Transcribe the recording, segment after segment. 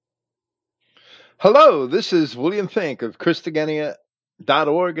Hello, this is William Fink of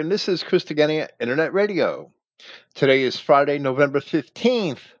Christogenea.org, and this is Christogenea Internet Radio. Today is Friday, November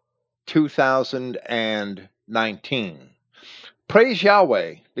 15th, 2019. Praise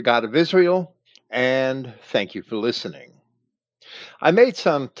Yahweh, the God of Israel, and thank you for listening. I made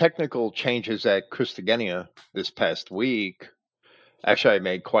some technical changes at Christogenea this past week. Actually, I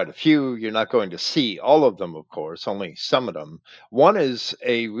made quite a few. You're not going to see all of them, of course, only some of them. One is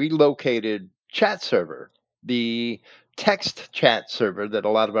a relocated chat server, the text chat server that a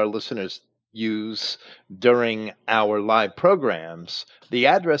lot of our listeners use during our live programs. The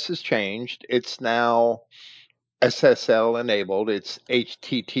address has changed. It's now SSL enabled, it's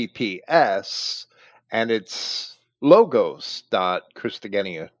HTTPS, and it's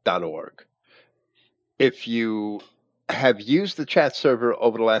logos.christogenea.org. If you have used the chat server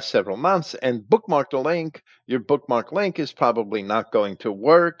over the last several months and bookmarked a link, your bookmark link is probably not going to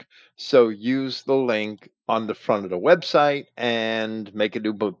work. So use the link on the front of the website and make a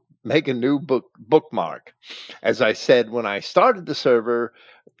new bookmark. As I said when I started the server,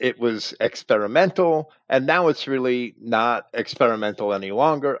 it was experimental, and now it's really not experimental any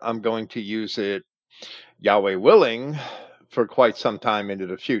longer. I'm going to use it, Yahweh willing, for quite some time into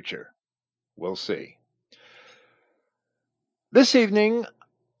the future. We'll see. This evening,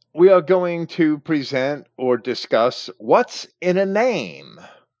 we are going to present or discuss what's in a name.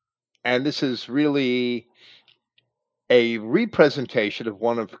 And this is really a representation of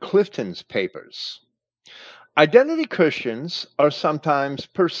one of Clifton's papers. Identity Christians are sometimes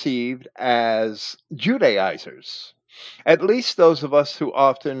perceived as Judaizers, at least those of us who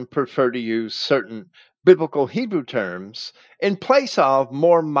often prefer to use certain biblical Hebrew terms in place of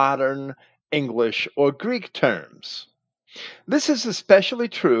more modern English or Greek terms. This is especially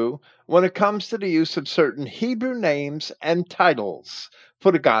true when it comes to the use of certain Hebrew names and titles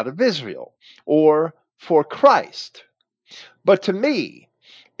for the God of Israel or for Christ. But to me,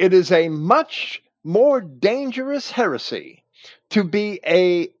 it is a much more dangerous heresy to be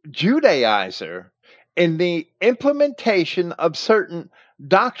a Judaizer in the implementation of certain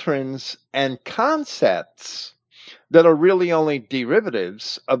doctrines and concepts that are really only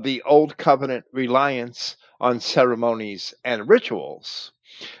derivatives of the Old Covenant reliance on ceremonies and rituals,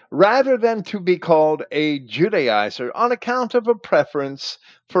 rather than to be called a Judaizer on account of a preference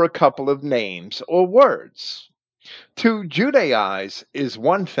for a couple of names or words. To Judaize is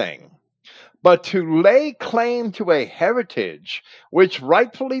one thing, but to lay claim to a heritage which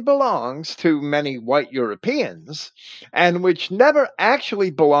rightfully belongs to many white Europeans and which never actually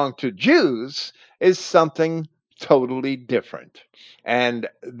belonged to Jews is something totally different. And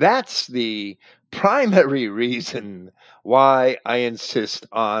that's the primary reason why I insist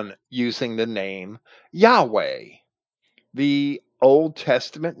on using the name Yahweh, the Old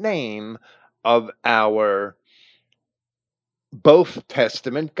Testament name of our both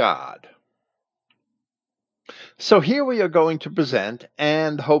Testament God. So here we are going to present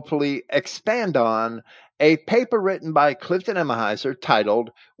and hopefully expand on a paper written by Clifton Emahiser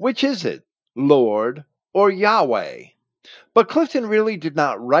titled, Which Is It, Lord or Yahweh? But Clifton really did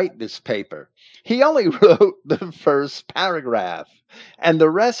not write this paper. He only wrote the first paragraph, and the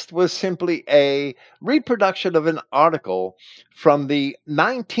rest was simply a reproduction of an article from the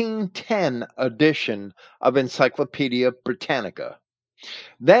 1910 edition of Encyclopedia Britannica.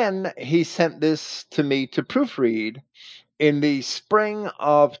 Then he sent this to me to proofread in the spring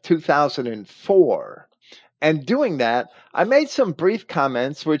of 2004. And doing that, I made some brief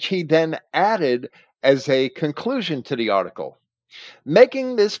comments, which he then added as a conclusion to the article.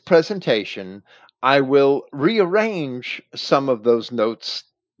 Making this presentation, I will rearrange some of those notes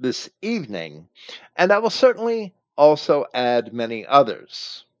this evening, and I will certainly also add many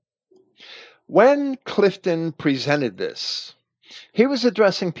others. When Clifton presented this, he was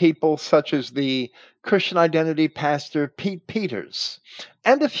addressing people such as the Christian Identity pastor Pete Peters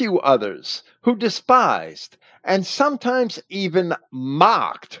and a few others who despised and sometimes even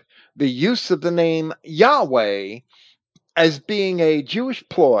mocked the use of the name Yahweh as being a Jewish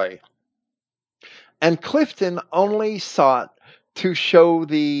ploy. And Clifton only sought to show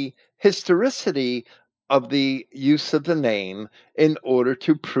the historicity of the use of the name in order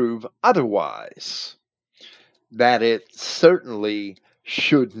to prove otherwise, that it certainly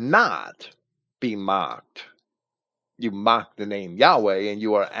should not be mocked. You mock the name Yahweh, and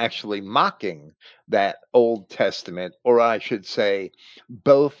you are actually mocking that Old Testament, or I should say,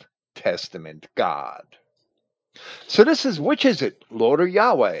 both Testament God. So this is Which Is It, Lord or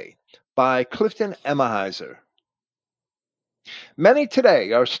Yahweh? By Clifton Emahiser. Many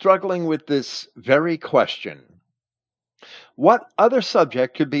today are struggling with this very question. What other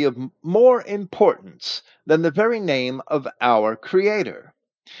subject could be of more importance than the very name of our Creator?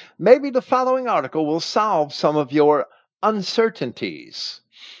 Maybe the following article will solve some of your uncertainties.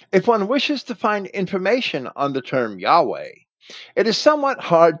 If one wishes to find information on the term Yahweh, it is somewhat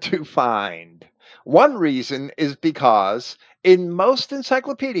hard to find. One reason is because in most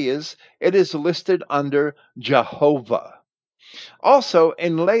encyclopedias it is listed under Jehovah. Also,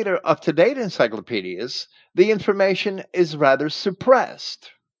 in later up to date encyclopedias, the information is rather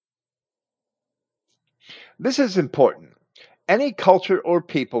suppressed. This is important. Any culture or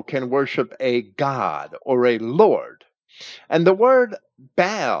people can worship a god or a lord, and the word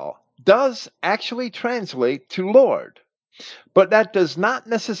Baal does actually translate to Lord, but that does not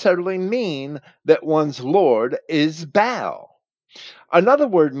necessarily mean that one's Lord is Baal. Another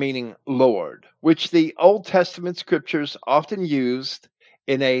word meaning Lord, which the Old Testament scriptures often used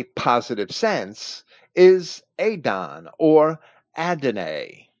in a positive sense, is Adon or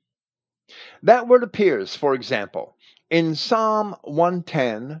Adonai. That word appears, for example, in Psalm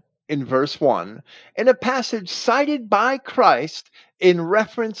 110 in verse 1, in a passage cited by Christ in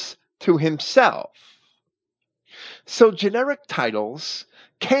reference to himself. So generic titles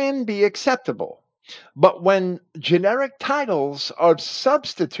can be acceptable, but when generic titles are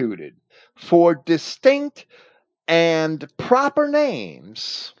substituted for distinct and proper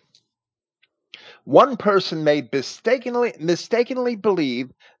names, one person may mistakenly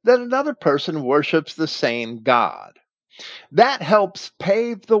believe that another person worships the same God. That helps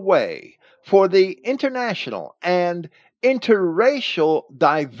pave the way for the international and interracial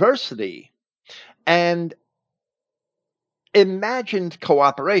diversity and imagined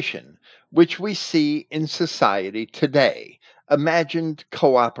cooperation, which we see in society today. Imagined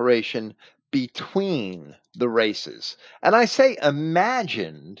cooperation between the races. And I say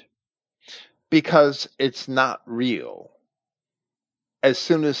imagined because it's not real. As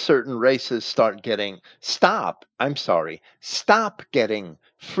soon as certain races stop getting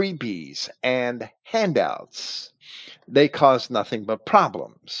freebies and handouts, they cause nothing but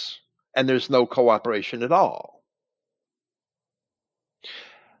problems. And there's no cooperation at all.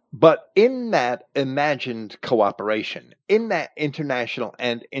 But in that imagined cooperation, in that international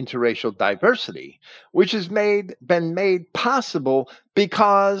and interracial diversity, which has been made possible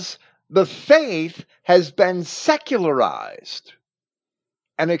because the faith has been secularized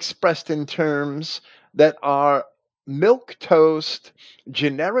and expressed in terms that are milk toast,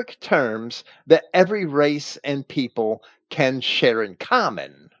 generic terms that every race and people can share in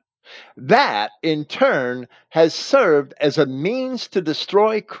common. That, in turn, has served as a means to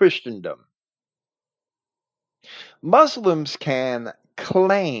destroy Christendom. Muslims can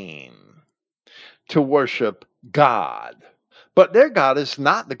claim to worship God, but their God is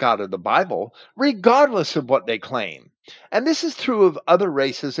not the God of the Bible, regardless of what they claim. And this is true of other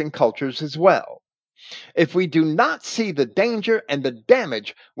races and cultures as well. If we do not see the danger and the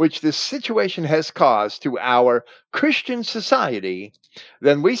damage which this situation has caused to our Christian society,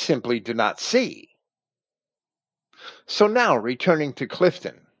 then we simply do not see. So now, returning to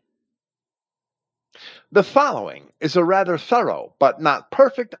Clifton. The following is a rather thorough but not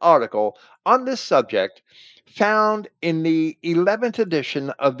perfect article on this subject found in the 11th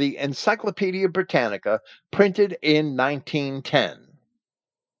edition of the Encyclopedia Britannica printed in 1910.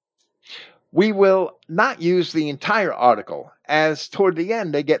 We will not use the entire article, as toward the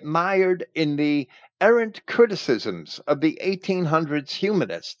end they get mired in the errant criticisms of the 1800s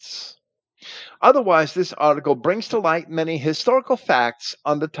humanists. Otherwise, this article brings to light many historical facts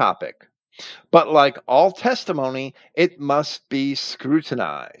on the topic. But like all testimony, it must be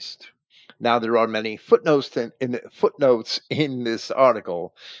scrutinized. Now, there are many footnotes in this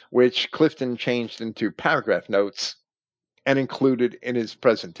article, which Clifton changed into paragraph notes and included in his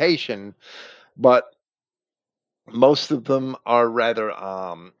presentation, but most of them are rather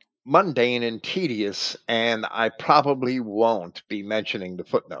mundane and tedious, and I probably won't be mentioning the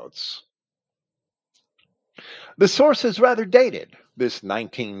footnotes. The source is rather dated, this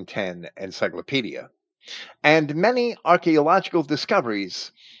 1910 encyclopedia, and many archaeological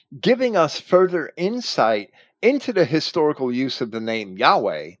discoveries giving us further insight into the historical use of the name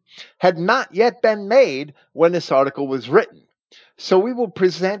Yahweh had not yet been made when this article was written. So we will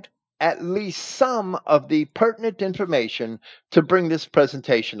present at least some of the pertinent information to bring this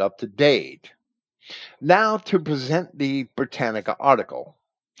presentation up to date. Now to present the Britannica article.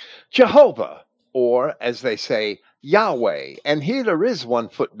 Jehovah, or as they say, Yahweh, and here there is one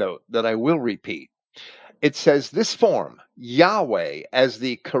footnote that I will repeat. It says this form, Yahweh, as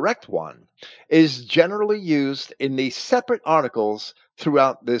the correct one, is generally used in the separate articles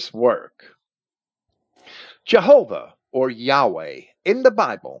throughout this work. Jehovah or Yahweh in the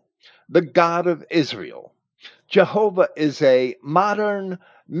Bible, the God of Israel. Jehovah is a modern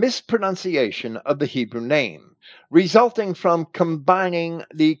mispronunciation of the Hebrew name, resulting from combining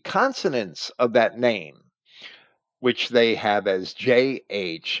the consonants of that name, which they have as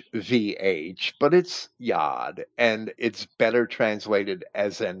JHVH, but it's Yod, and it's better translated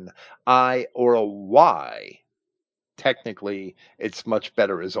as an I or a Y. Technically, it's much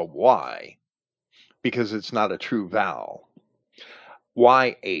better as a Y because it's not a true vowel.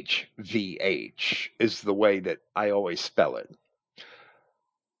 YHVH is the way that I always spell it.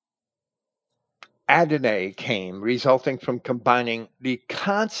 Adonai came resulting from combining the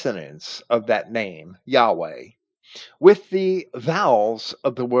consonants of that name, Yahweh, with the vowels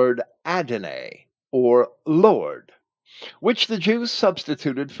of the word Adonai, or Lord, which the Jews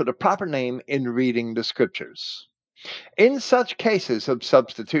substituted for the proper name in reading the scriptures. In such cases of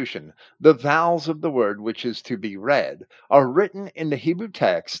substitution, the vowels of the word which is to be read are written in the Hebrew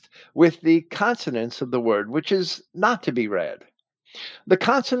text with the consonants of the word which is not to be read. The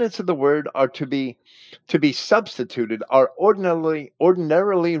consonants of the word are to be substituted are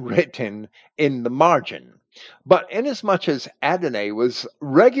ordinarily written in the margin. But inasmuch as Adonai was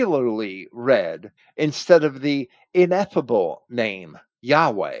regularly read instead of the ineffable name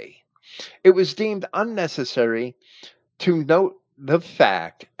Yahweh, it was deemed unnecessary to note the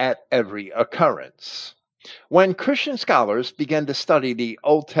fact at every occurrence. When Christian scholars began to study the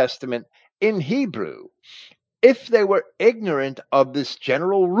Old Testament in Hebrew, if they were ignorant of this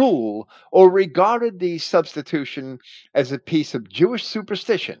general rule or regarded the substitution as a piece of Jewish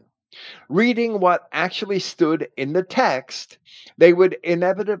superstition, reading what actually stood in the text, they would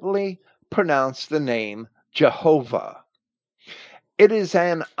inevitably pronounce the name Jehovah. It is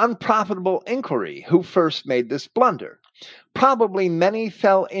an unprofitable inquiry who first made this blunder. Probably many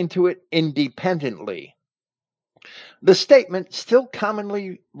fell into it independently. The statement, still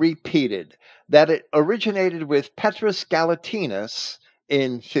commonly repeated, that it originated with Petrus Galatinus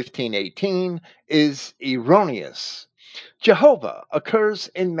in 1518 is erroneous. Jehovah occurs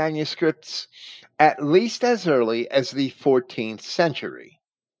in manuscripts at least as early as the 14th century.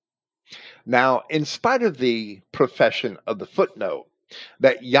 Now, in spite of the profession of the footnote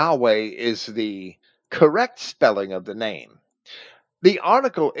that Yahweh is the correct spelling of the name, the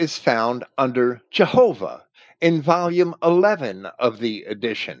article is found under Jehovah in volume 11 of the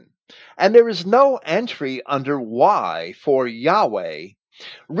edition, and there is no entry under Y for Yahweh,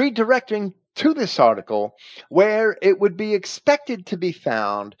 redirecting to this article where it would be expected to be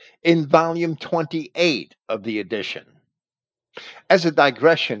found in volume 28 of the edition. As a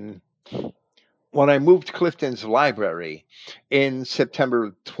digression, when I moved Clifton's library in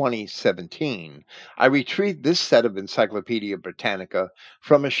September 2017, I retrieved this set of Encyclopedia Britannica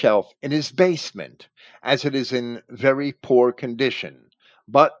from a shelf in his basement, as it is in very poor condition,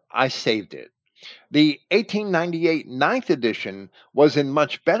 but I saved it. The 1898 ninth edition was in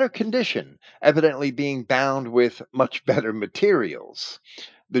much better condition, evidently being bound with much better materials.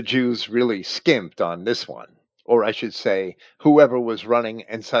 The Jews really skimped on this one. Or I should say, whoever was running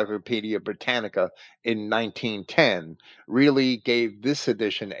Encyclopedia Britannica in 1910 really gave this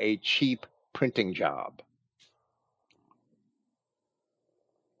edition a cheap printing job.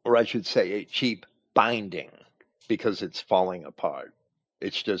 Or I should say, a cheap binding, because it's falling apart.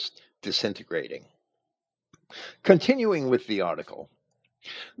 It's just disintegrating. Continuing with the article,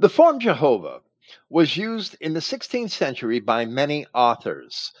 the form Jehovah was used in the 16th century by many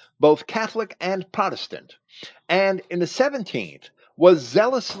authors, both Catholic and Protestant, and in the 17th was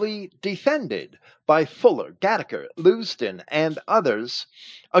zealously defended by Fuller, Gattaker, Lewiston, and others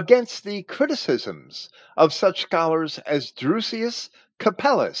against the criticisms of such scholars as Drusius,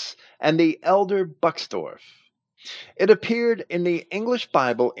 Capellus, and the elder Buxtorf. It appeared in the English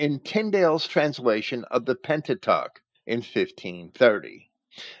Bible in Tyndale's translation of the Pentateuch in 1530,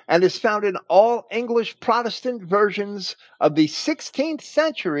 and is found in all English Protestant versions of the 16th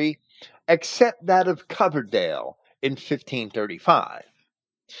century except that of Coverdale in 1535.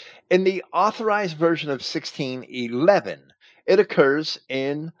 In the authorized version of 1611, it occurs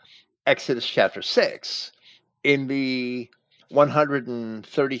in Exodus chapter 6, in the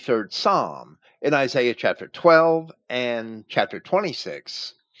 133rd Psalm, in Isaiah chapter 12 and chapter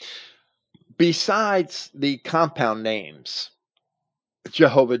 26. Besides the compound names,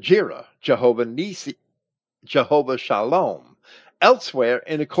 Jehovah Jireh, Jehovah Nisi, Jehovah Shalom, elsewhere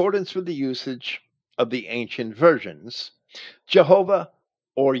in accordance with the usage of the ancient versions, Jehovah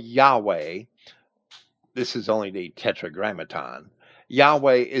or Yahweh, this is only the Tetragrammaton,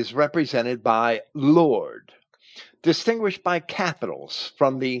 Yahweh is represented by Lord. distinguished by capitals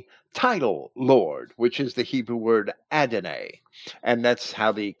from the title Lord, which is the Hebrew word Adonai. And that's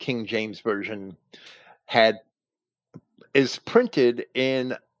how the King James Version is printed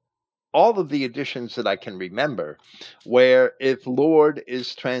in all of the editions that I can remember, where if Lord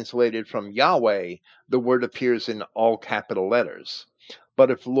is translated from Yahweh, the word appears in all capital letters.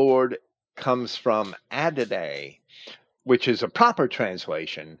 But if Lord comes from Adonai, which is a proper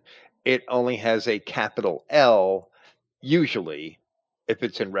translation, it only has a capital L, usually, if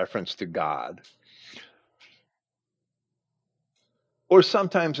it's in reference to God. Or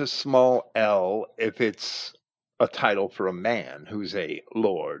sometimes a small L if it's a title for a man who's a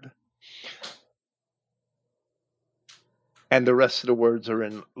lord. And the rest of the words are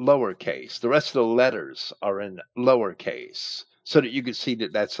in lowercase. The rest of the letters are in lowercase, so that you can see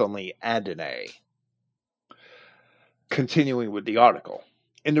that that's only Adonai. Continuing with the article.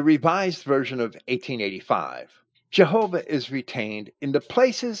 In the revised version of 1885, Jehovah is retained in the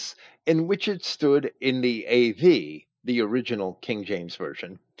places in which it stood in the AV, the original King James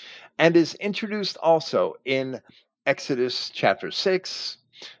Version, and is introduced also in Exodus chapter 6,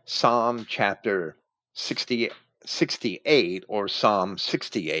 Psalm chapter 68 or Psalm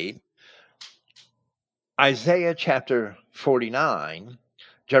 68, Isaiah chapter 49,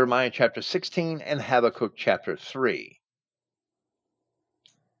 Jeremiah chapter 16, and Habakkuk chapter 3.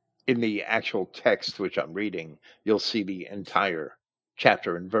 In the actual text which I'm reading, you'll see the entire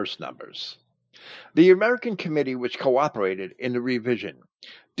chapter and verse numbers. The American committee which cooperated in the revision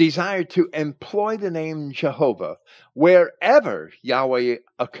desired to employ the name Jehovah wherever Yahweh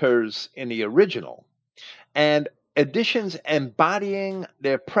occurs in the original, and editions embodying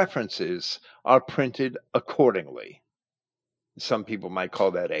their preferences are printed accordingly. Some people might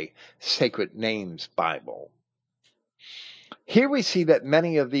call that a Sacred Names Bible. Here we see that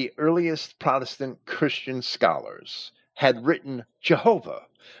many of the earliest Protestant Christian scholars had written Jehovah,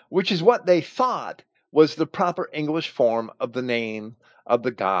 which is what they thought was the proper English form of the name of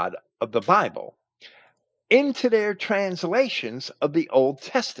the God of the Bible, into their translations of the Old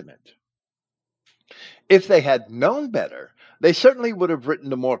Testament. If they had known better, they certainly would have written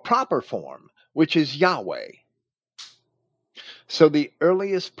the more proper form, which is Yahweh. So the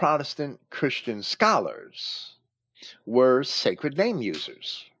earliest Protestant Christian scholars were sacred name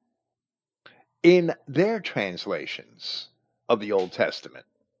users in their translations of the Old Testament.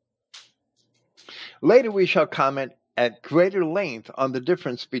 Later we shall comment at greater length on the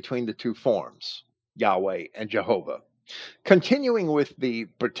difference between the two forms, Yahweh and Jehovah. Continuing with the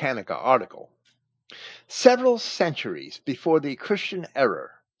Britannica article, several centuries before the Christian era,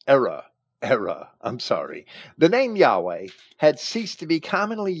 the name Yahweh had ceased to be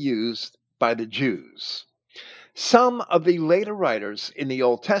commonly used by the Jews. Some of the later writers in the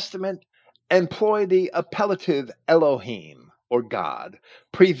Old Testament employ the appellative Elohim, or God,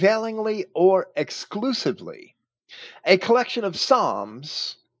 prevailingly or exclusively. A collection of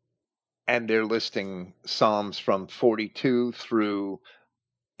Psalms, and they're listing Psalms from 42 through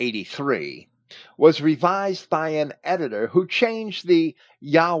 83, was revised by an editor who changed the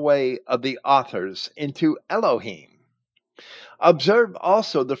Yahweh of the authors into Elohim. Observe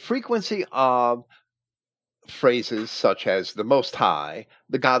also the frequency of phrases such as the Most High,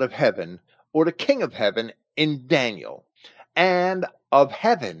 the God of Heaven, or the King of Heaven in Daniel, and of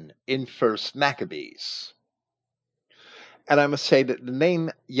Heaven in 1 Maccabees. And I must say that the name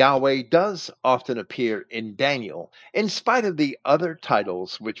Yahweh does often appear in Daniel, in spite of the other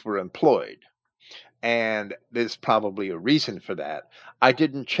titles which were employed. And there's probably a reason for that. I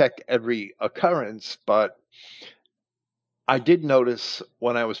didn't check every occurrence, but I did notice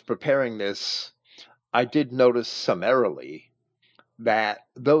when I was preparing this, I did notice summarily that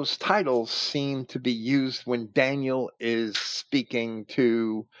those titles seem to be used when Daniel is speaking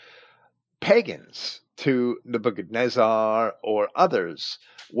to pagans, to Nebuchadnezzar or others,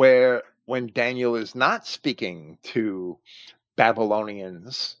 where when Daniel is not speaking to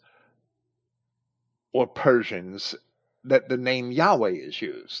Babylonians or Persians, that the name Yahweh is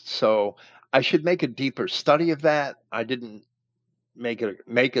used. So I should make a deeper study of that. I didn't make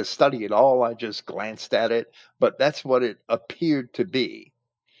a study at all. I just glanced at it, but that's what it appeared to be.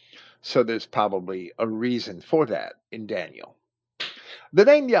 So there's probably a reason for that in Daniel. The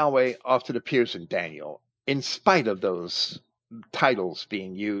name Yahweh often appears in Daniel, in spite of those titles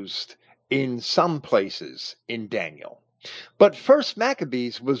being used in some places in Daniel. But First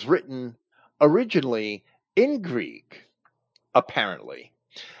Maccabees was written originally in Greek, apparently,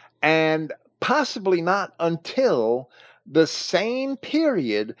 and possibly not until the same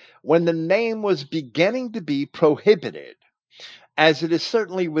period when the name was beginning to be prohibited. as it is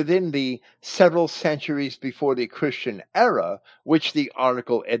certainly within the several centuries before the Christian era, which the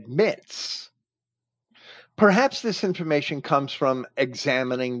article admits. Perhaps this information comes from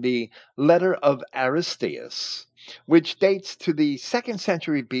examining the letter of Aristeas, which dates to the 2nd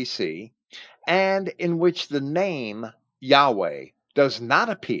century BC, and in which the name Yahweh does not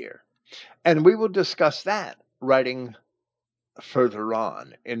appear. And we will discuss that writing further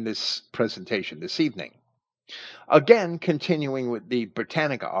on in this presentation this evening. Again, continuing with the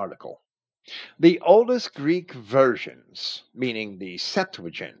Britannica article. The oldest Greek versions, meaning the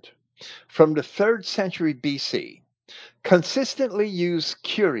Septuagint, from the 3rd century BC, consistently use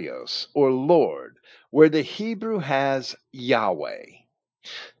Kyrios or Lord, where the Hebrew has Yahweh,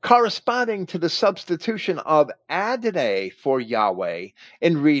 corresponding to the substitution of Adonai for Yahweh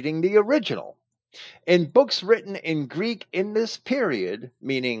in reading the original. In books written in Greek in this period,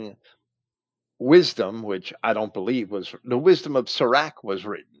 meaning Wisdom, which I don't believe was the Wisdom of Sirach was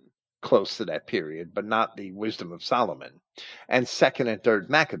written close to that period, but not the Wisdom of Solomon, and 2nd and 3rd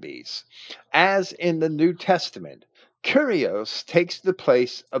Maccabees. As in the New Testament, Kyrios takes the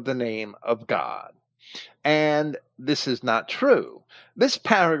place of the name of God. And this is not true. This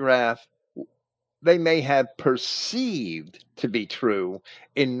paragraph they may have perceived to be true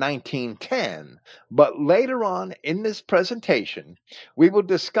in 1910, but later on in this presentation, we will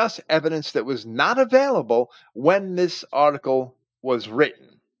discuss evidence that was not available when this article was written.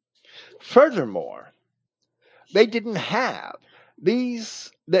 Furthermore, they didn't have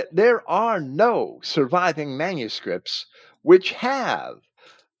that there are no surviving manuscripts which have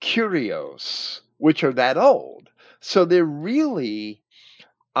Kyrios, which are that old. So they're really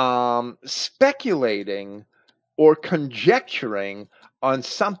speculating or conjecturing on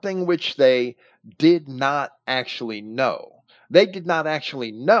something which they did not actually know. They did not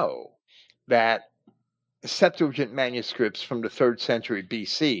actually know that Septuagint manuscripts from the 3rd century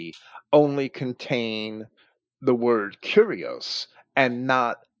BC only contain the word Kyrios and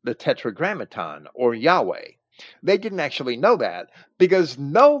not the Tetragrammaton or Yahweh. They didn't actually know that because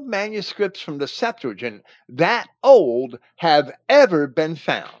no manuscripts from the Septuagint that old have ever been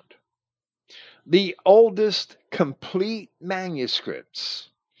found. The oldest complete manuscripts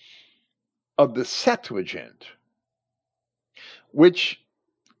of the Septuagint, which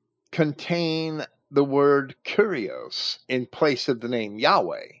contain the word Kyrios in place of the name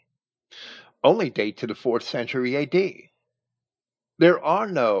Yahweh, only date to the 4th century AD. There are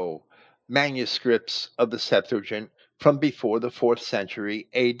no manuscripts of the Septuagint from before the 4th century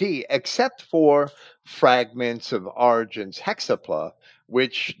AD, except for fragments of Origen's Hexapla,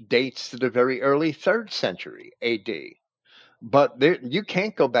 which dates to the very early 3rd century AD. But you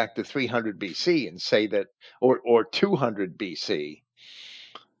can't go back to 300 BC and say that, or 200 BC,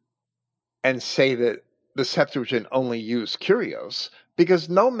 and say that the Septuagint only used Kyrios, because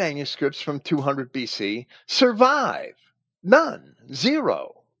no manuscripts from 200 BC survive. None.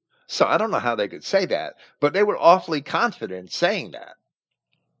 Zero. So I don't know how they could say that, but they were awfully confident saying that.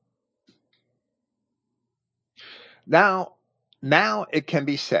 Now it can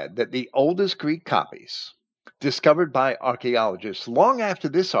be said that the oldest Greek copies, discovered by archaeologists long after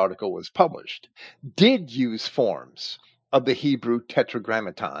this article was published, did use forms of the Hebrew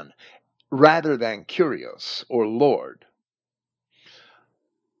Tetragrammaton rather than Kyrios or Lord.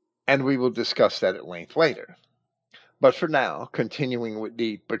 And we will discuss that at length later. But for now, continuing with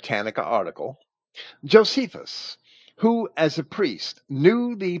the Britannica article, Josephus, who as a priest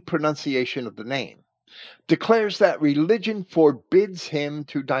knew the pronunciation of the name, declares that religion forbids him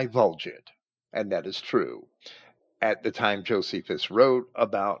to divulge it. And that is true at the time Josephus wrote,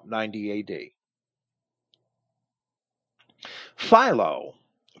 about 90 AD. Philo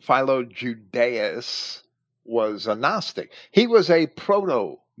Judaeus, was a Gnostic. He was a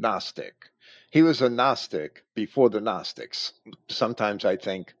proto-Gnostic. He was a Gnostic before the Gnostics. Sometimes I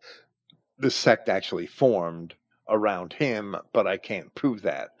think the sect actually formed around him, but I can't prove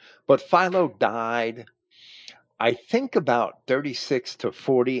that. But Philo died, I think, about 36 to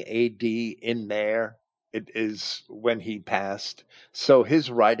 40 AD in there. It is when he passed. So his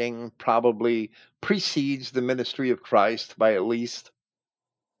writing probably precedes the ministry of Christ by at least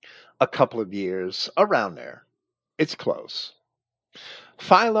a couple of years, around there. It's close.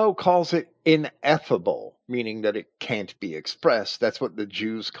 Philo calls it ineffable, meaning that it can't be expressed. That's what the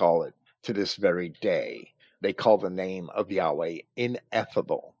Jews call it to this very day. They call the name of Yahweh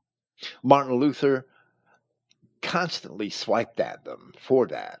ineffable. Martin Luther constantly swiped at them for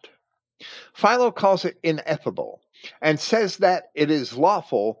that. Philo calls it ineffable, and says that it is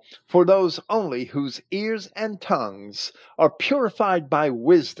lawful for those only whose ears and tongues are purified by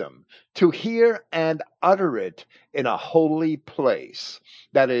wisdom to hear and utter it in a holy place,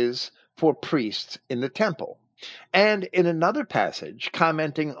 that is, for priests in the temple. And in another passage,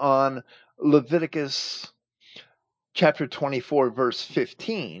 commenting on Leviticus chapter 24, verse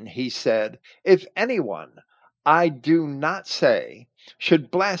 15, he said, "If anyone, I do not say,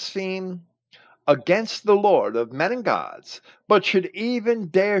 should blaspheme against the Lord of men and gods, but should even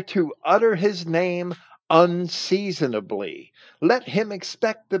dare to utter his name unseasonably, let him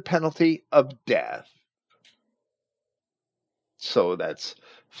expect the penalty of death." So that's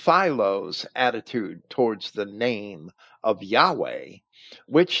Philo's attitude towards the name of Yahweh,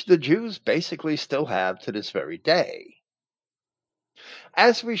 which the Jews basically still have to this very day.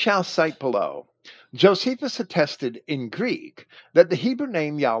 As we shall cite below, Josephus attested in Greek that the Hebrew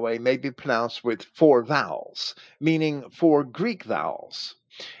name Yahweh may be pronounced with 4 vowels, meaning 4 Greek vowels.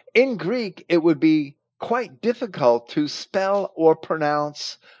 In Greek, it would be quite difficult to spell or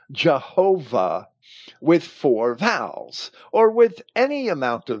pronounce Jehovah with 4 vowels, or with any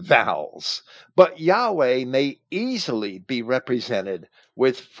amount of vowels, but Yahweh may easily be represented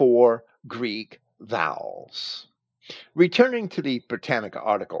with 4 Greek vowels. Returning to the Britannica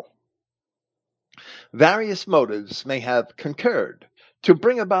article, various motives may have concurred to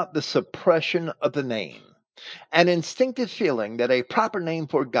bring about the suppression of the name. An instinctive feeling that a proper name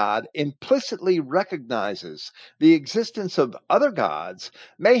for God implicitly recognizes the existence of other gods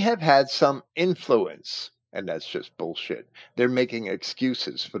may have had some influence. And that's just bullshit. They're making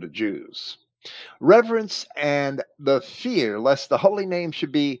excuses for the Jews. Reverence and the fear lest the holy name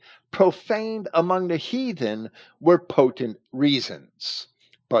should be profaned among the heathen were potent reasons.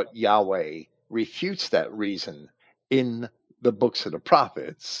 But Yahweh refutes that reason in the books of the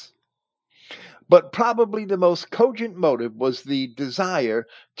prophets. But probably the most cogent motive was the desire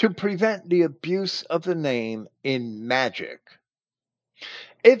to prevent the abuse of the name in magic.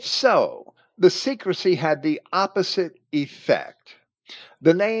 If so, the secrecy had the opposite effect.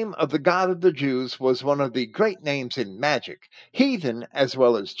 The name of the God of the Jews was one of the great names in magic, heathen as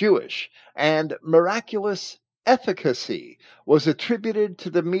well as Jewish, and miraculous efficacy was attributed to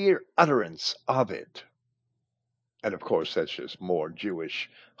the mere utterance of it. And of course, that's just more Jewish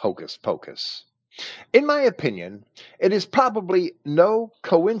hocus pocus. In my opinion, it is probably no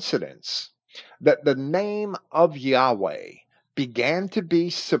coincidence that the name of Yahweh began to be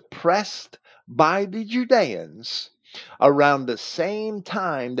suppressed by the Judeans around the same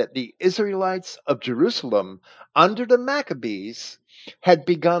time that the Israelites of Jerusalem under the Maccabees had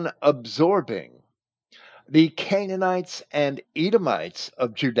begun absorbing the Canaanites and Edomites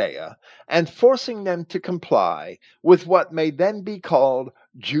of Judea and forcing them to comply with what may then be called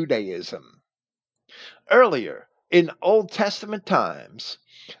Judaism. Earlier, in Old Testament times,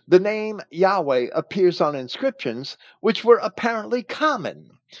 the name Yahweh appears on inscriptions which were apparently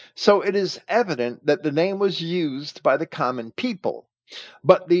common, so it is evident that the name was used by the common people.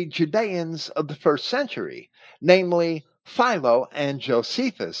 But the Judeans of the first century, namely Philo and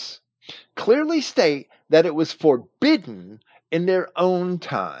Josephus, clearly state that it was forbidden in their own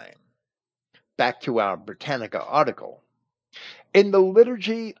time. Back to our Britannica article. In the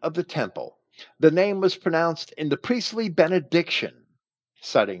liturgy of the temple, the name was pronounced in the priestly benediction,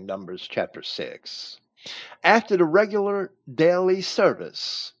 citing Numbers chapter 6, after the regular daily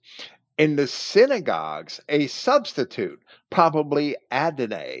service. In the synagogues, a substitute, probably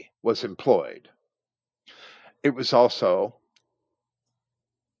Adonai, was employed. It was also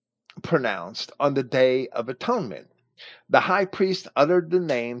pronounced on the Day of Atonement. The high priest uttered the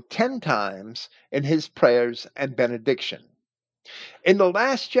name 10 times in his prayers and benediction. In the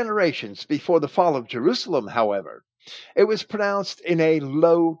last generations before the fall of Jerusalem, however, it was pronounced in a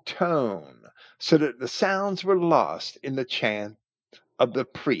low tone, so that the sounds were lost in the chant of the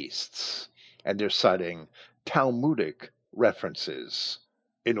priests. And they're citing Talmudic references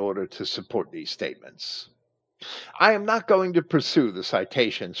in order to support these statements. I am not going to pursue the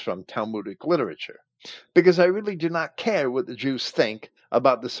citations from Talmudic literature, because I really do not care what the Jews think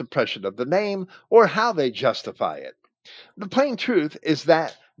about the suppression of the name or how they justify it. The plain truth is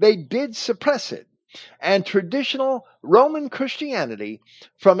that they did suppress it, and traditional Roman Christianity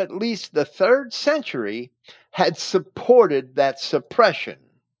from at least the 3rd century had supported that suppression,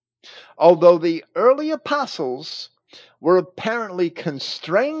 although the early apostles were apparently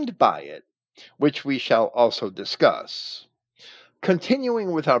constrained by it, which we shall also discuss.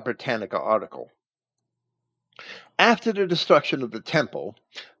 Continuing with our Britannica article. After the destruction of the temple,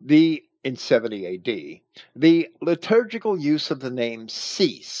 in 70 AD, the liturgical use of the name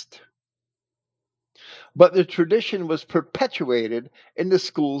ceased. but the tradition was perpetuated in the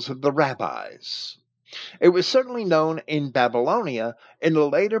schools of the rabbis. It was certainly known in Babylonia in the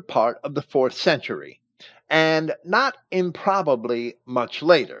later part of the 4th century, and not improbably much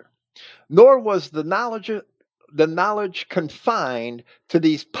later. Nor was the knowledge confined to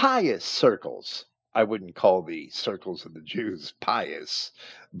these pious circles. I wouldn't call the circles of the Jews pious,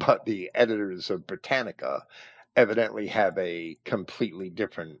 but the editors of Britannica evidently have a completely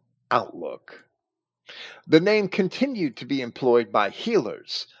different outlook. The name continued to be employed by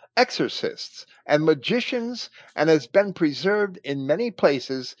healers, exorcists, and magicians, and has been preserved in many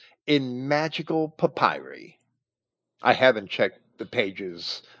places in magical papyri. I haven't checked the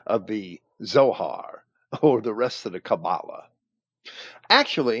pages of the Zohar or the rest of the Kabbalah.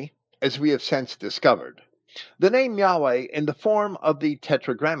 Actually, as we have since discovered, the name Yahweh in the form of the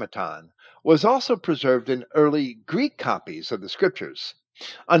Tetragrammaton was also preserved in early Greek copies of the scriptures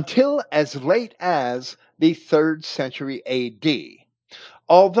until as late as the 3rd century AD,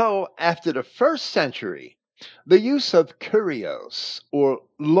 although after the 1st century, the use of Kyrios or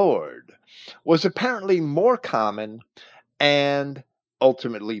Lord was apparently more common and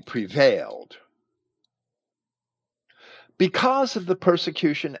ultimately prevailed. Because of the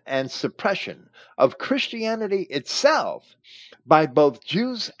persecution and suppression of Christianity itself by both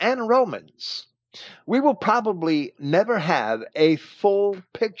Jews and Romans, we will probably never have a full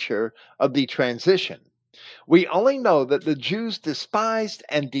picture of the transition. We only know that the Jews despised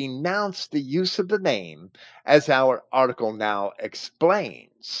and denounced the use of the name, as our article now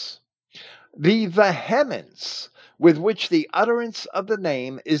explains. The vehemence with which the utterance of the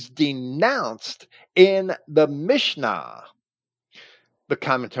name is denounced in the Mishnah, the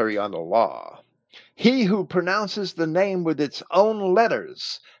commentary on the law. He who pronounces the name with its own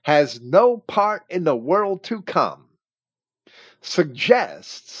letters has no part in the world to come,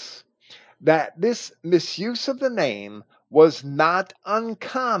 suggests that this misuse of the name was not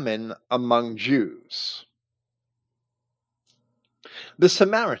uncommon among Jews. The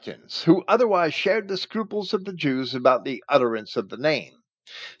Samaritans, who otherwise shared the scruples of the Jews about the utterance of the name,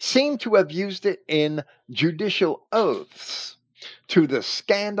 seem to have used it in judicial oaths to the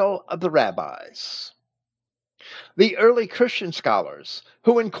scandal of the rabbis. The early Christian scholars,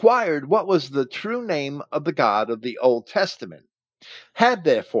 who inquired what was the true name of the God of the Old Testament, had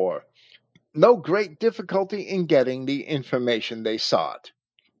therefore no great difficulty in getting the information they sought.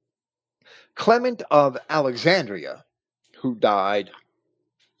 Clement of Alexandria, who died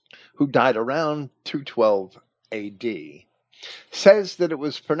around 212 AD, says that it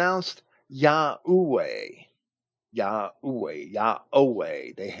was pronounced Yahweh. Yahweh.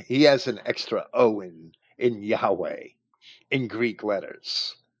 He has an extra O in Yahweh in Greek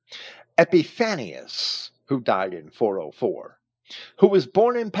letters. Epiphanius, who died in 404, who was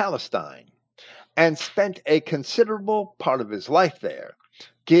born in Palestine and spent a considerable part of his life there,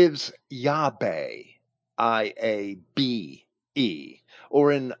 gives Yahweh, I-A-B-E,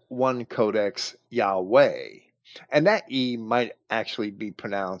 or in one codex, Yahweh. And that E might actually be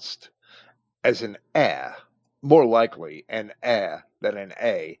pronounced as an eh, more likely an eh than an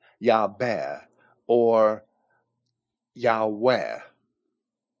A, Yahweh, or Yahweh.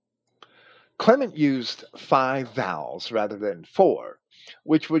 Clement used 5 vowels rather than 4,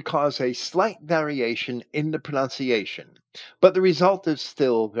 which would cause a slight variation in the pronunciation, but the result is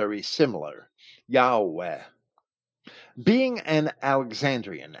still very similar, Yahweh. Being an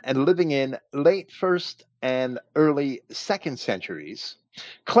Alexandrian and living in late 1st and early 2nd centuries,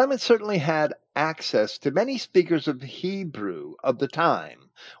 Clement certainly had access to many speakers of Hebrew of the time,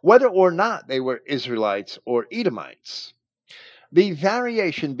 whether or not they were Israelites or Edomites. The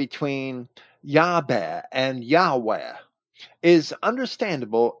variation between Yahweh and Yahweh is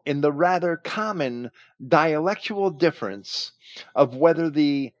understandable in the rather common dialectual difference of whether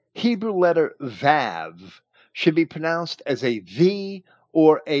the Hebrew letter Vav should be pronounced as a V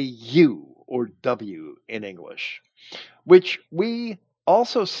or a U or W in English, which we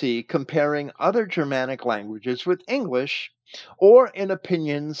also see comparing other Germanic languages with English or in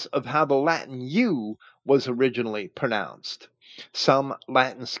opinions of how the Latin U was originally pronounced. Some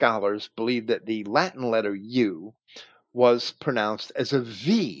Latin scholars believe that the Latin letter U was pronounced as a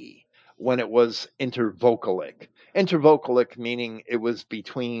V when it was intervocalic. Intervocalic meaning it was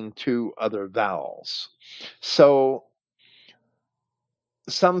between 2 other vowels. So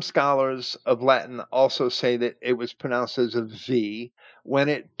some scholars of Latin also say that it was pronounced as a V when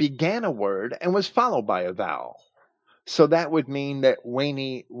it began a word and was followed by a vowel. So that would mean that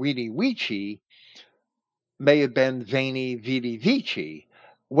Weni, Weedy, Weechi may have been Veni, Vidi, Vici.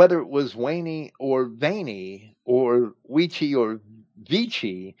 Whether it was Weni or Veni or Weechi or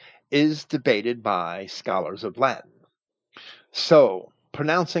Vici, is debated by scholars of Latin. So,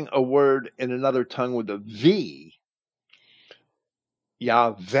 pronouncing a word in another tongue with a V,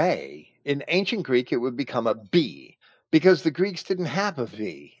 Yahweh, in ancient Greek it would become a B because the Greeks didn't have a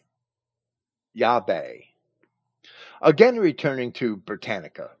V. Yahweh. Again, returning to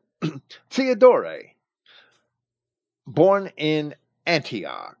Britannica, Theodore, born in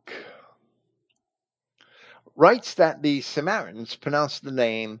Antioch, writes that the Samaritans pronounced the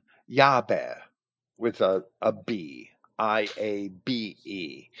name Yahweh with a B,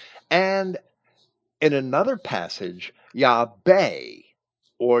 Iabe. And in another passage, Yahweh,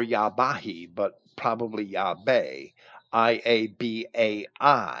 or Yabahi, but probably Yahweh,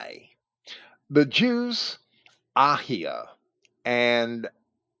 Iabai. The Jews, Ahia, and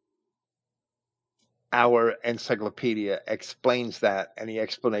our encyclopedia explains that, and the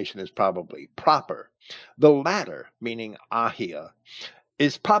explanation is probably proper. The latter, meaning Ahia,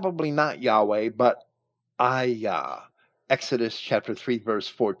 is probably not Yahweh, but Ayah, Exodus chapter 3, verse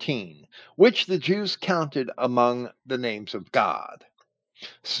 14, which the Jews counted among the names of God.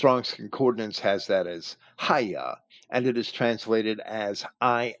 Strong's Concordance has that as Haya, and it is translated as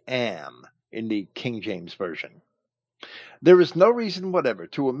I am in the King James Version. There is no reason whatever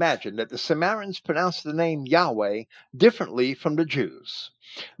to imagine that the Samaritans pronounced the name Yahweh differently from the Jews.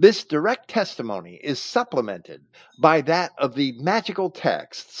 This direct testimony is supplemented by that of the magical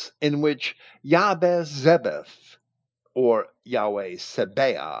texts in which Yahweh Zebeth, or Yahweh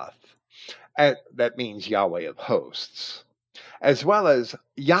Sebaoth, that means Yahweh of hosts, as well as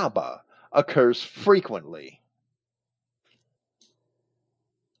Yahba, occurs frequently.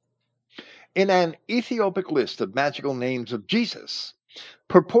 In an Ethiopic list of magical names of Jesus,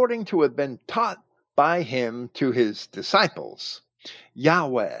 purporting to have been taught by him to his disciples,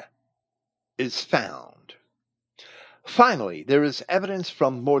 Yahweh is found. Finally, there is evidence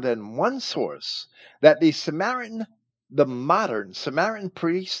from more than one source that the modern Samaritan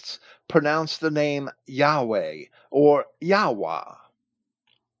priests pronounce the name Yahweh or Yahweh.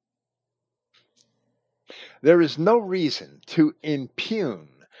 There is no reason to impugn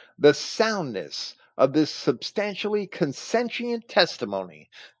the soundness of this substantially consentient testimony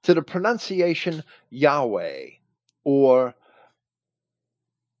to the pronunciation Yahweh, or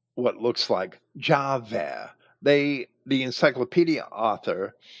what looks like Javeh. The encyclopedia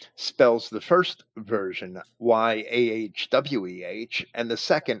author spells the first version Yahweh and the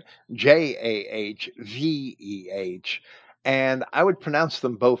second Jahveh, and I would pronounce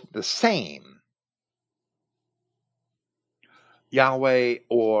them both the same. Yahweh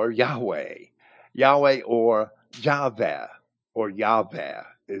or Yahweh. Yahweh or Yahweh or Yahweh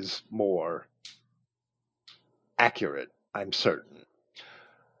is more accurate, I'm certain.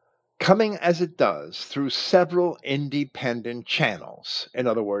 Coming as it does through several independent channels. In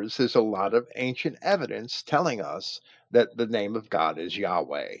other words, there's a lot of ancient evidence telling us that the name of God is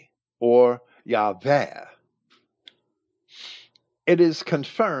Yahweh or Yahweh. It is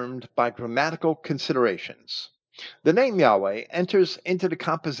confirmed by grammatical considerations. The name Yahweh enters into the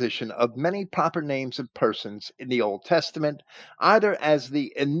composition of many proper names of persons in the Old Testament, either as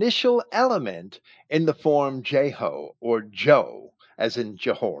the initial element in the form Jeho or Jo, as in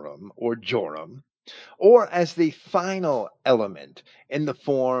Jehoram or Joram, or as the final element in the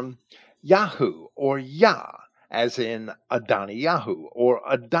form Yahu or Yah, as in Adoniyahu or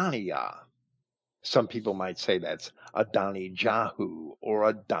Adonijah. Some people might say that's Adonijahu or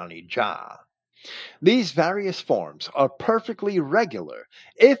Adonijah. These various forms are perfectly regular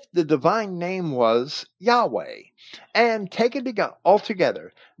if the divine name was Yahweh, and taken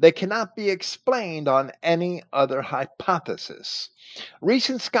altogether, they cannot be explained on any other hypothesis.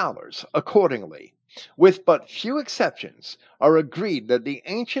 Recent scholars, accordingly, with but few exceptions, are agreed that the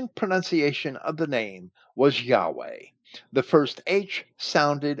ancient pronunciation of the name was Yahweh, the first H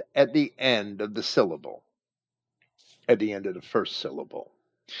sounded at the end of the syllable, at the end of the first syllable.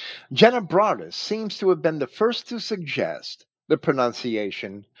 Jenna Broadus seems to have been the first to suggest the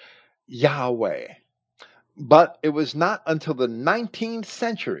pronunciation Yahweh, but it was not until the 19th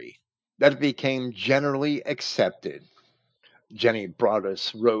century that it became generally accepted. Jenny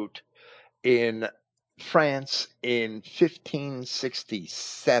Broadus wrote in France in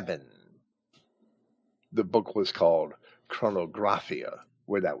 1567. The book was called Chronographia,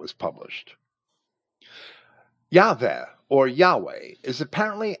 where that was published. Yahweh or Yahweh is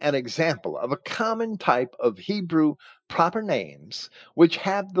apparently an example of a common type of Hebrew proper names which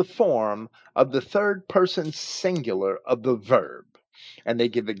have the form of the third person singular of the verb. And they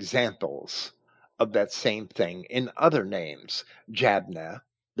give examples of that same thing in other names: Jabneh,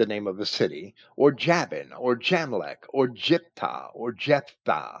 the name of a city, or Jabin, or Jamlech, or Jiptah, or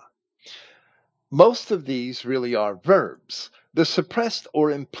Jephthah. Most of these really are verbs, the suppressed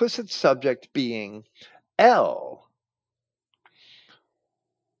or implicit subject being El,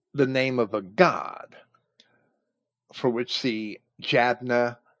 the name of a god, for which the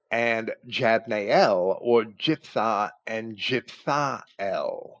Jabna and Jabnael, or Jephthah and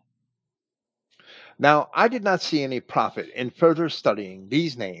Jephthahel. Now, I did not see any profit in further studying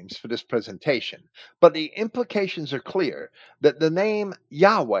these names for this presentation, but the implications are clear that the name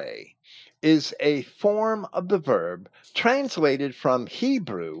Yahweh is a form of the verb translated from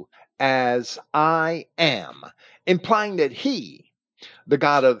Hebrew as I am, implying that He, the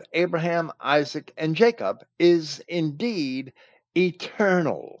God of Abraham, Isaac, and Jacob, is indeed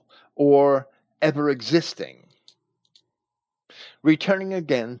eternal or ever existing. Returning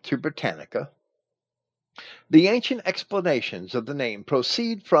again to Britannica, the ancient explanations of the name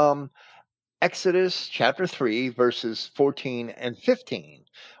proceed from Exodus chapter 3, verses 14 and 15,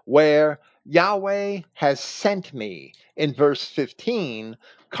 where Yahweh has sent me in verse 15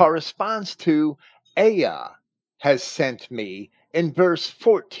 corresponds to Aya has sent me in verse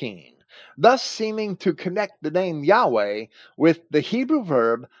 14, thus seeming to connect the name Yahweh with the Hebrew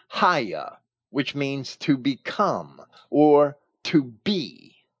verb haya, which means to become or to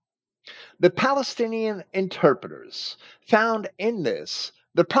be. The Palestinian interpreters found in this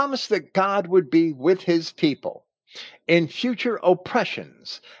the promise that God would be with his people in future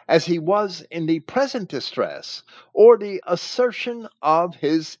oppressions as he was in the present distress, or the assertion of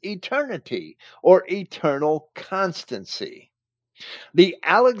his eternity or eternal constancy. The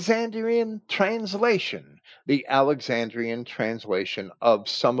Alexandrian translation of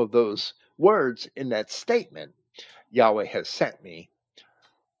some of those words in that statement, Yahweh has sent me,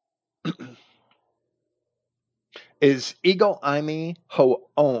 is ego eimi ho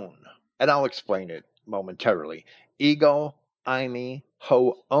on, and I'll explain it momentarily. Ego eimi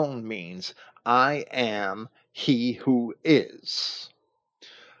ho on means I am he who is.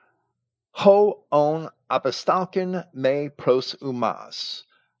 Ho on apostalkin me pros umas.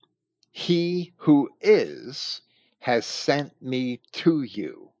 He who is has sent me to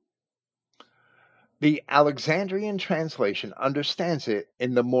you. The Alexandrian translation understands it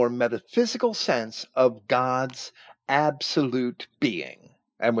in the more metaphysical sense of God's absolute being.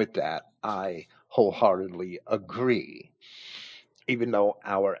 And with that, I wholeheartedly agree, even though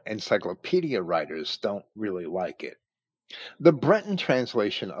our encyclopedia writers don't really like it. The Breton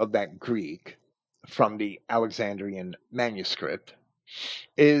translation of that Greek from the Alexandrian manuscript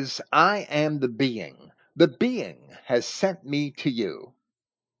is I am the being. The being has sent me to you.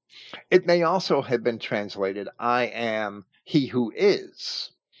 It may also have been translated, I am he who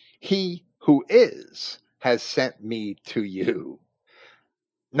is. He who is has sent me to you.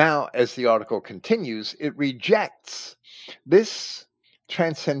 Now, as the article continues, it rejects this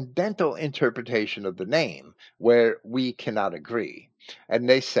transcendental interpretation of the name where we cannot agree. And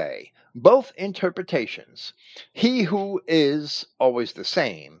they say, both interpretations, he who is always the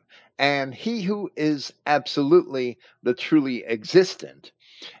same, and he who is absolutely the truly existent,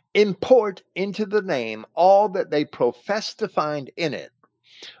 import into the name all that they profess to find in it.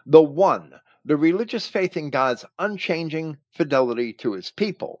 The one, the religious faith in God's unchanging fidelity to his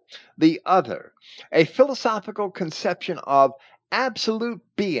people. The other, a philosophical conception of absolute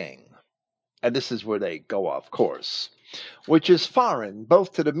being. And this is where they go off course, which is foreign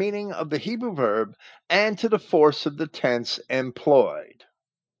both to the meaning of the Hebrew verb and to the force of the tense employed.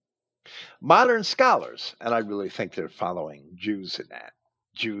 Modern scholars, and I really think they're following Jews in that,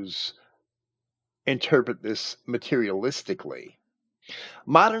 Jews interpret this materialistically.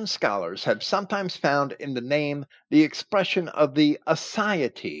 Modern scholars have sometimes found in the name the expression of the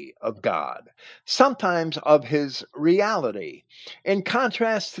aseity of God, sometimes of his reality, in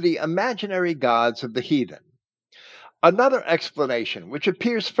contrast to the imaginary gods of the heathen. Another explanation, which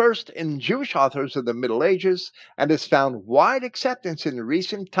appears first in Jewish authors of the Middle Ages and has found wide acceptance in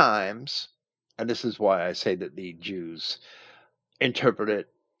recent times, and this is why I say that the Jews interpret it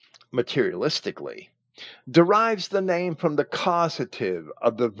materialistically, derives the name from the causative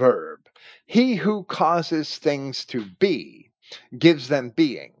of the verb. He who causes things to be, gives them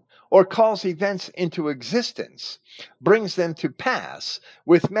being, or calls events into existence, brings them to pass,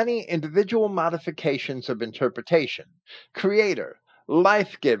 with many individual modifications of interpretation. Creator,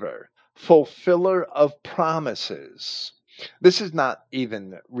 life giver, fulfiller of promises. This is not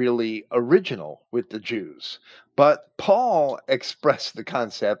even really original with the Jews, but Paul expressed the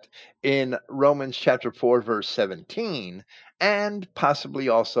concept in Romans chapter 4 verse 17 and possibly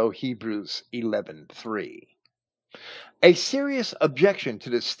also Hebrews 11:3. A serious objection to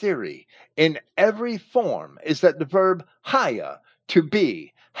this theory in every form is that the verb haya, to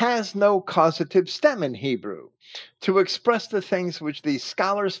be, has no causative stem in Hebrew. To express the things which these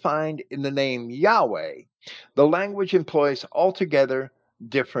scholars find in the name Yahweh, the language employs altogether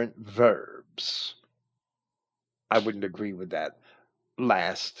different verbs. I wouldn't agree with that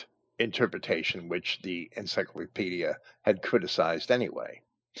last interpretation, which the encyclopedia had criticized anyway.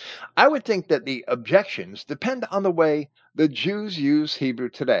 I would think that the objections depend on the way the Jews use Hebrew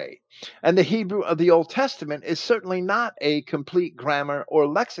today. And the Hebrew of the Old Testament is certainly not a complete grammar or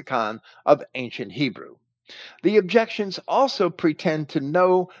lexicon of ancient Hebrew. The objections also pretend to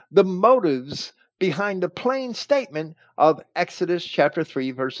know the motives behind the plain statement of Exodus chapter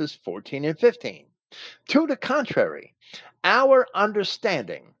 3, verses 14 and 15. To the contrary, our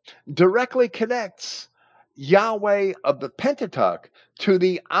understanding directly connects Yahweh of the Pentateuch to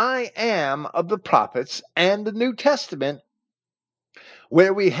the I am of the prophets and the New Testament,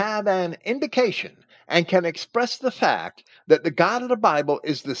 where we have an indication and can express the fact that the God of the Bible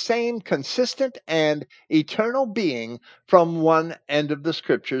is the same consistent and eternal being from one end of the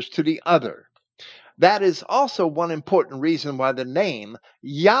scriptures to the other. That is also one important reason why the name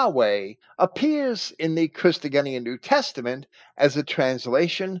Yahweh appears in the Christogenea New Testament as a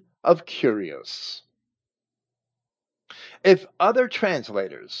translation of Kyrios. If other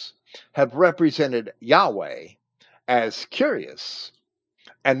translators have represented Yahweh as Kyrios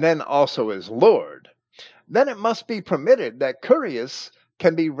and then also as Lord, then it must be permitted that Kyrios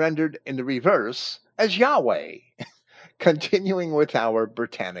can be rendered in the reverse as Yahweh. Continuing with our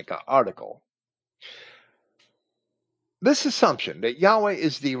Britannica article. This assumption that Yahweh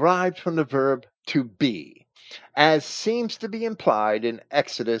is derived from the verb to be, as seems to be implied in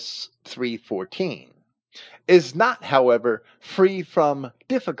Exodus 3:14, is not, however, free from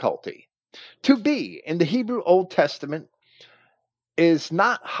difficulty. To be in the Hebrew Old Testament is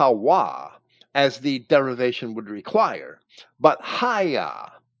not Hawa, as the derivation would require, but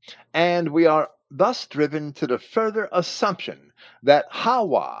Haya, and we are thus driven to the further assumption that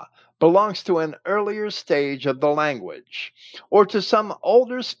Hawa belongs to an earlier stage of the language, or to some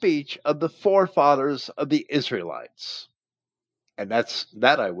older speech of the forefathers of the Israelites. And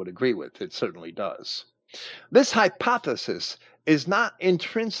that I would agree with. It certainly does. This hypothesis is not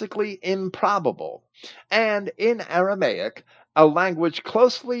intrinsically improbable, and in Aramaic, a language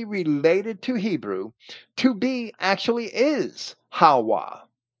closely related to Hebrew, to be actually is Hawa.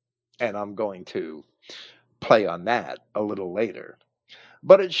 And I'm going to play on that a little later.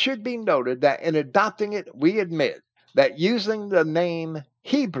 But it should be noted that in adopting it, we admit that using the name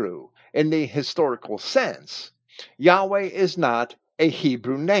Hebrew in the historical sense, Yahweh is not a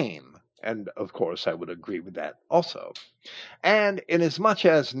Hebrew name. And of course, I would agree with that also. And inasmuch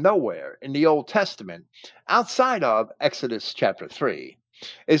as nowhere in the Old Testament, outside of Exodus chapter 3,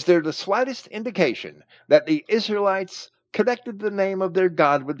 is there the slightest indication that the Israelites connected the name of their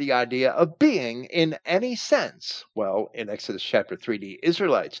God with the idea of being in any sense. Well, in Exodus chapter 3, the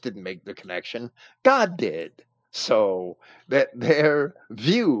Israelites didn't make the connection, God did. So that their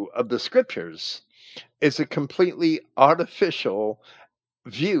view of the scriptures is a completely artificial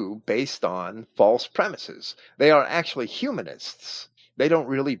view based on false premises. They are actually humanists. They don't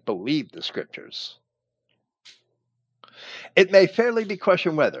really believe the scriptures. It may fairly be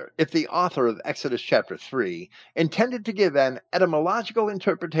questioned whether, if the author of Exodus chapter 3 intended to give an etymological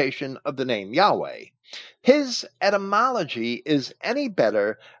interpretation of the name Yahweh, his etymology is any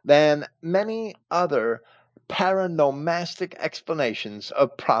better than many other paronomastic explanations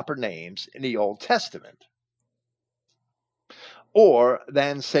of proper names in the Old Testament, or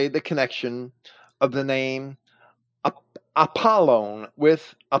than, say, the connection of the name Apollon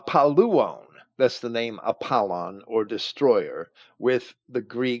with Apolluon. That's the name Apollon or destroyer, with the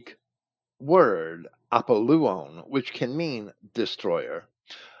Greek word Apolluon, which can mean destroyer,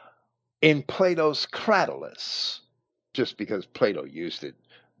 in Plato's Cratylus. Just because Plato used it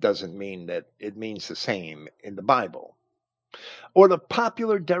doesn't mean that it means the same in the Bible. Or the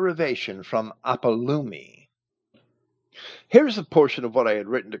popular derivation from Apollumi. Here's a portion of what I had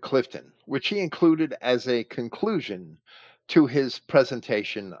written to Clifton, which he included as a conclusion to his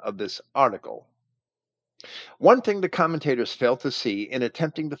presentation of this article. One thing the commentators fail to see in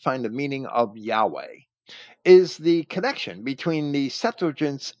attempting to find the meaning of Yahweh is the connection between the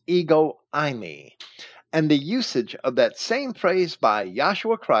Septuagint's ego eimi and the usage of that same phrase by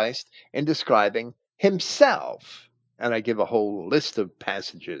Yahshua Christ in describing himself. And I give a whole list of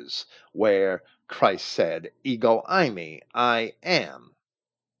passages where Christ said, ego eimi, I am.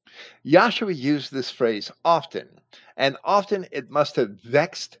 Yahshua used this phrase often, and often it must have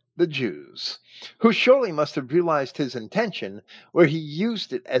vexed the Jews, who surely must have realized his intention where he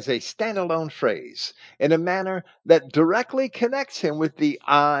used it as a standalone phrase in a manner that directly connects him with the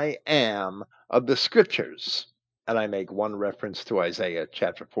I am of the scriptures. And I make one reference to Isaiah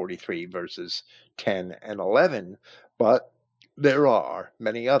chapter 43, verses 10 and 11, but there are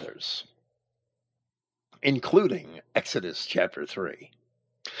many others, including Exodus chapter 3.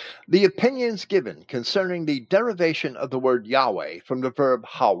 The opinions given concerning the derivation of the word Yahweh from the verb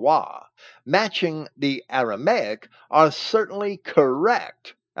Hawa, matching the Aramaic, are certainly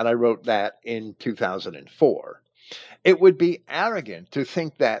correct, and I wrote that in 2004. It would be arrogant to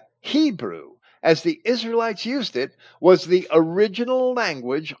think that Hebrew, as the Israelites used it, was the original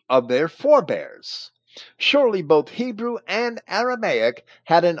language of their forebears. Surely both Hebrew and Aramaic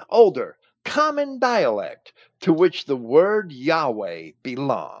had an older, common dialect to which the word Yahweh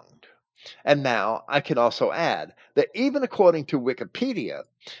belonged. And now I can also add that even according to Wikipedia,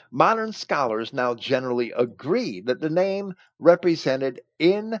 modern scholars now generally agree that the name represented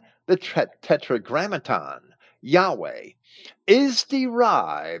in the Tetragrammaton, Yahweh, is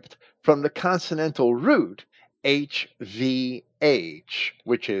derived from the consonantal root HVH,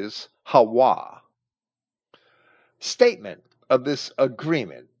 which is Hawa. Statement of this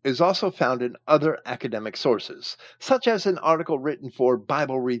agreement is also found in other academic sources, such as an article written for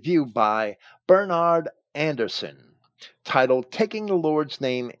Bible Review by Bernard Anderson, titled Taking the Lord's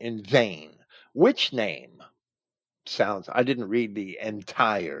Name in Vain. Which name? I didn't read the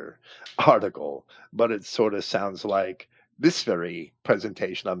entire article, but it sort of sounds like this very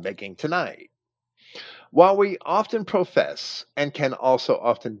presentation I'm making tonight. While we often profess and can also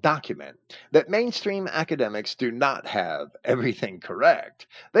often document that mainstream academics do not have everything correct,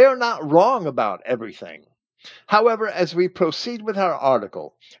 they are not wrong about everything. However, as we proceed with our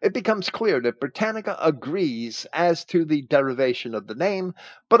article, it becomes clear that Britannica agrees as to the derivation of the name,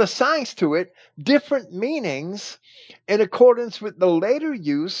 but assigns to it different meanings in accordance with the later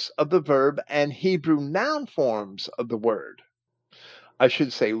use of the verb and Hebrew noun forms of the word. I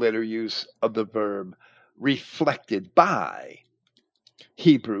should say later use of the verb reflected by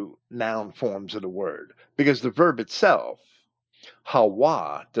Hebrew noun forms of the word, because the verb itself,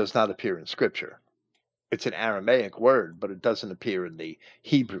 Hawa, does not appear in Scripture. It's an Aramaic word, but it doesn't appear in the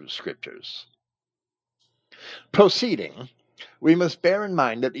Hebrew Scriptures. Proceeding, we must bear in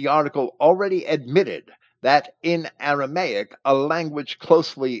mind that the article already admitted that in Aramaic, a language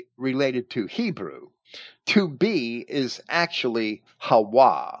closely related to Hebrew, to be is actually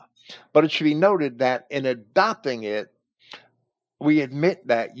Hawa. But it should be noted that in adopting it, we admit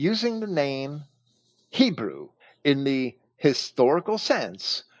that using the name Hebrew in the historical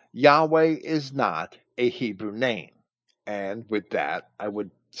sense, Yahweh is not a Hebrew name. And with that, I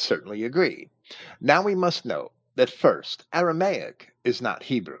would certainly agree. Now we must note that first, Aramaic is not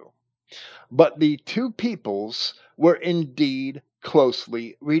Hebrew, but the two peoples were indeed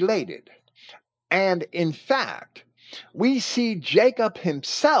closely related. And in fact, we see Jacob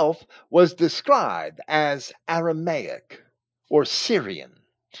himself was described as Aramaic or Syrian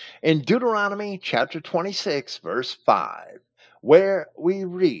in Deuteronomy chapter 26, verse 5, where we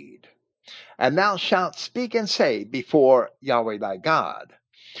read, "And thou shalt speak and say before Yahweh thy God,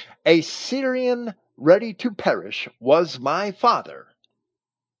 a Syrian ready to perish was my father."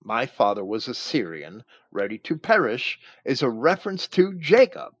 My father was a Syrian ready to perish is a reference to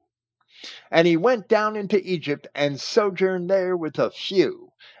Jacob. "And he went down into Egypt and sojourned there with a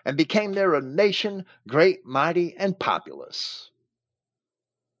few, and became there a nation great, mighty, and populous."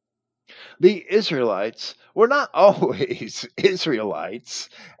 The Israelites were not always Israelites,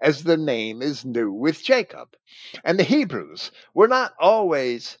 as the name is new with Jacob. And the Hebrews were not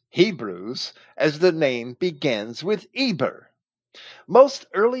always Hebrews, as the name begins with Eber. Most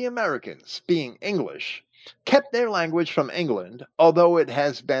early Americans, being English, kept their language from England, although it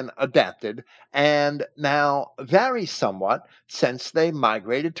has been adapted and now varies somewhat since they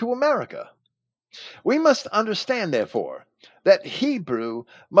migrated to America. We must understand, therefore, that Hebrew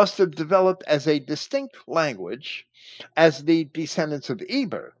must have developed as a distinct language, as the descendants of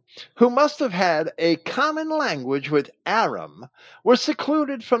Eber, who must have had a common language with Aram, were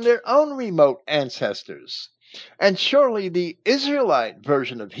secluded from their own remote ancestors. And surely the Israelite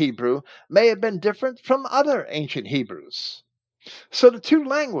version of Hebrew may have been different from other ancient Hebrews. So the two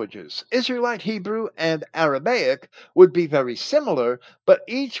languages, Israelite Hebrew and Aramaic, would be very similar, but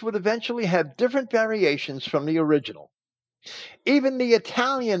each would eventually have different variations from the original. Even the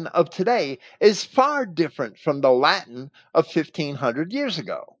Italian of today is far different from the Latin of 1500 years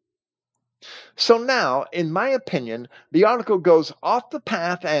ago. So now, in my opinion, the article goes off the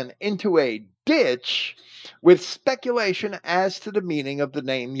path and into a ditch with speculation as to the meaning of the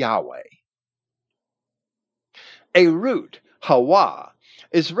name Yahweh. A root, Hawa,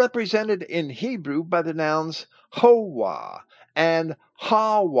 is represented in Hebrew by the nouns Hoa and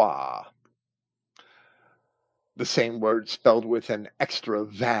Hawa, the same word spelled with an extra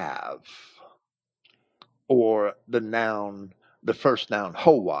vav, or the first noun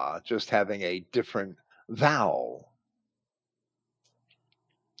Hoa, just having a different vowel.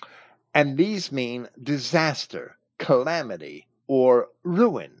 And these mean disaster, calamity, or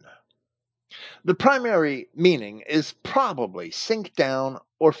ruin. The primary meaning is probably sink down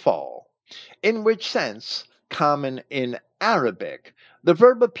or fall, in which sense, common in Arabic, the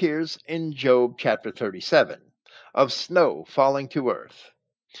verb appears in Job chapter 37, of snow falling to earth.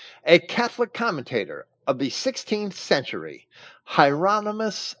 A Catholic commentator of the 16th century,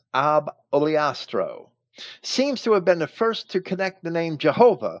 Hieronymus ab Oleastro, seems to have been the first to connect the name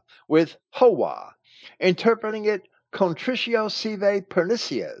Jehovah with Hoa, interpreting it Contricio sive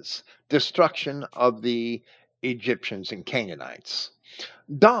pernicies, destruction of the Egyptians and Canaanites.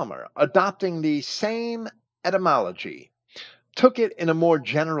 Dahmer, adopting the same etymology, took it in a more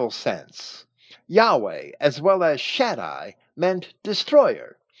general sense. Yahweh, as well as Shaddai, meant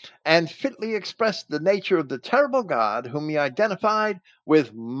destroyer, and fitly expressed the nature of the terrible God whom he identified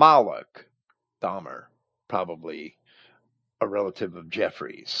with Moloch. Dahmer, probably a relative of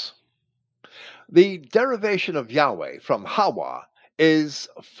Jeffries. The derivation of Yahweh from Hawa is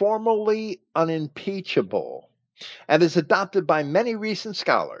formally unimpeachable and is adopted by many recent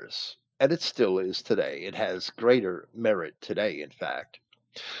scholars, and it still is today. It has greater merit today, in fact,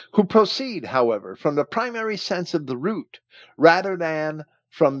 who proceed, however, from the primary sense of the root rather than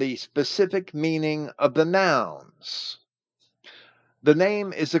from the specific meaning of the nouns. The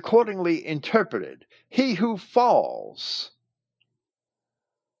name is accordingly interpreted, he who falls,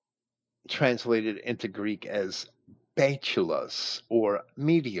 translated into Greek as Baculus or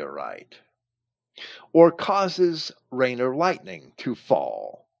meteorite, or causes rain or lightning to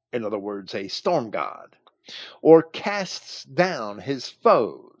fall, in other words, a storm god, or casts down his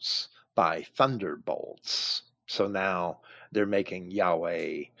foes by thunderbolts. So now they're making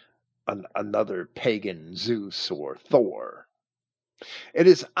Yahweh another pagan Zeus or Thor. It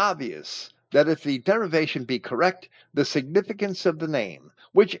is obvious that if the derivation be correct, the significance of the name,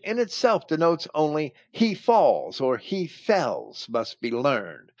 which in itself denotes only he falls or he fells, must be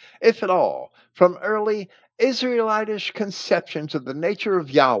learned, if at all, from early Israelitish conceptions of the nature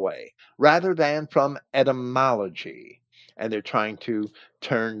of Yahweh rather than from etymology. And they're trying to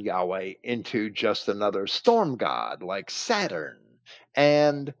turn Yahweh into just another storm god like Saturn.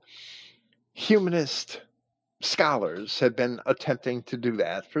 And humanist scholars have been attempting to do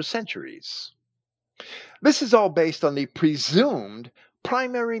that for centuries. This is all based on the presumed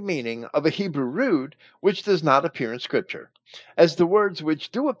primary meaning of a Hebrew root which does not appear in Scripture, as the words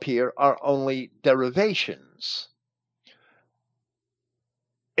which do appear are only derivations.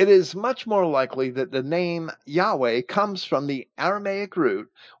 It is much more likely that the name Yahweh comes from the Aramaic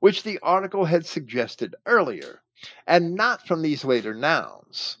root which the article had suggested earlier, and not from these later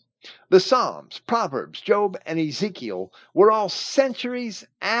nouns. The Psalms, Proverbs, Job, and Ezekiel were all centuries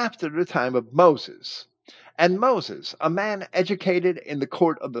after the time of Moses. And Moses, a man educated in the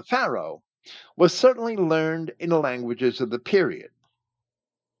court of the Pharaoh, was certainly learned in the languages of the period.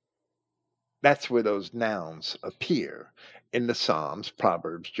 That's where those nouns appear in the Psalms,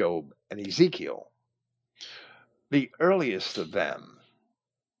 Proverbs, Job, and Ezekiel. The earliest of them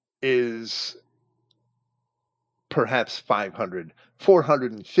is perhaps 500,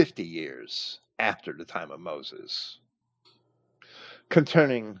 450 years after the time of Moses.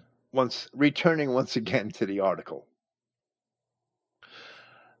 Returning once again to the article.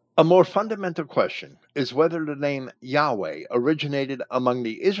 A more fundamental question is whether the name Yahweh originated among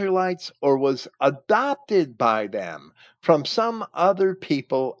the Israelites or was adopted by them from some other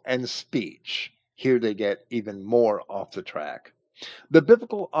people and speech. Here they get even more off the track. The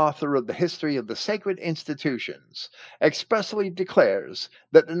biblical author of the History of the Sacred Institutions expressly declares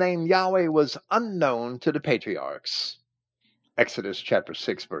that the name Yahweh was unknown to the patriarchs. Exodus chapter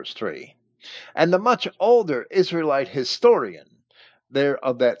 6, verse 3. And the much older Israelite historian, they're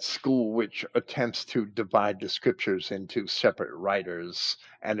of that school which attempts to divide the scriptures into separate writers,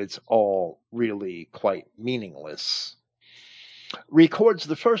 and it's all really quite meaningless. records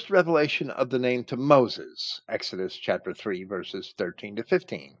the first revelation of the name to Moses, Exodus chapter 3, verses 13 to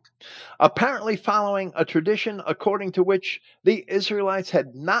 15, apparently following a tradition according to which the Israelites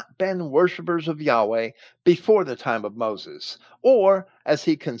had not been worshippers of Yahweh before the time of Moses, or, as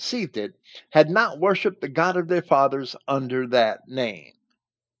he conceived it, had not worshipped the God of their fathers under that name.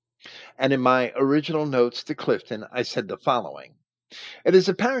 And in my original notes to Clifton, I said the following: it is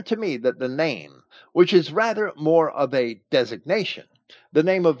apparent to me that the name, which is rather more of a designation, the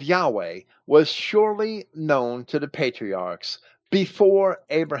name of Yahweh, was surely known to the patriarchs before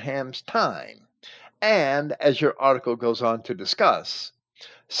Abraham's time, and, as your article goes on to discuss,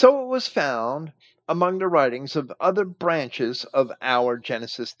 so it was found among the writings of other branches of our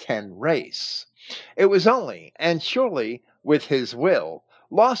Genesis 10 race. It was only, and surely with his will,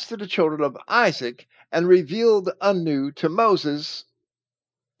 lost to the children of Isaac and revealed anew to Moses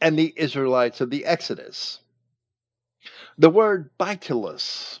and the Israelites of the Exodus. The word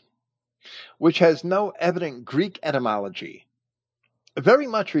Bytulus, which has no evident Greek etymology, very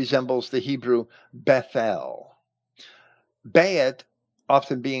much resembles the Hebrew Bethel, Bayet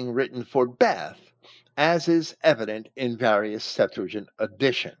often being written for Beth, as is evident in various Septuagint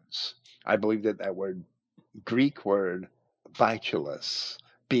editions. I believe that Greek word Bytulus,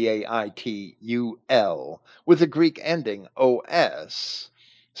 Baitul, with a Greek ending os,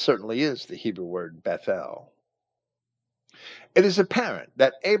 certainly is the Hebrew word Bethel. It is apparent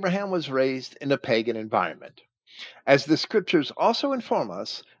that Abraham was raised in a pagan environment, as the scriptures also inform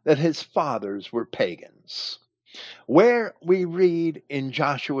us that his fathers were pagans, where we read in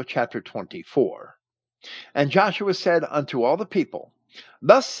Joshua chapter 24, and Joshua said unto all the people,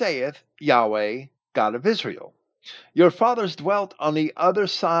 thus saith Yahweh, God of Israel, your fathers dwelt on the other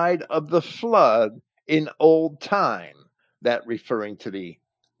side of the flood in old time, that referring to the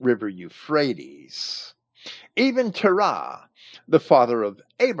river Euphrates, even Terah, the father of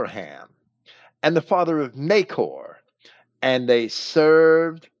Abraham, and the father of Nachor, and they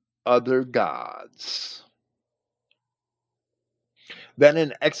served other gods. Then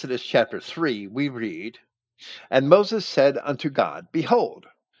in Exodus chapter 3, we read, and Moses said unto God, behold,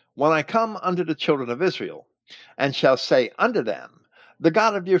 when I come unto the children of Israel, and shall say unto them, the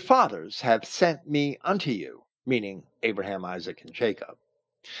God of your fathers hath sent me unto you, meaning Abraham, Isaac, and Jacob.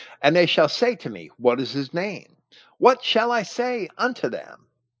 And they shall say to me, what is his name? What shall I say unto them?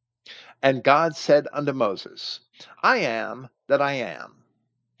 And God said unto Moses, I am that I am.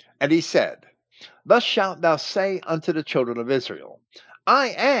 And he said, thus shalt thou say unto the children of Israel, I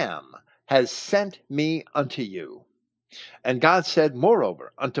am has sent me unto you. And God said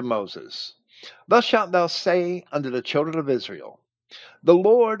moreover unto Moses, thus shalt thou say unto the children of Israel, the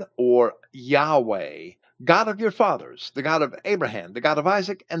Lord, or Yahweh, God of your fathers, the God of Abraham, the God of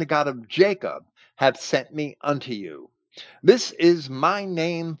Isaac, and the God of Jacob, hath sent me unto you. This is my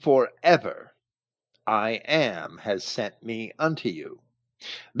name forever. I am has sent me unto you.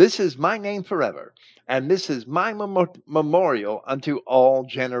 This is my name forever, and this is my memorial unto all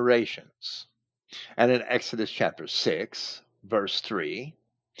generations. And in Exodus chapter 6, verse 3,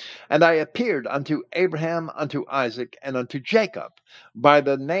 and I appeared unto Abraham, unto Isaac, and unto Jacob by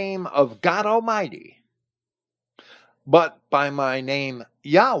the name of God Almighty, but by my name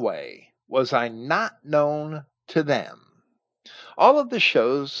Yahweh was I not known to them. All of this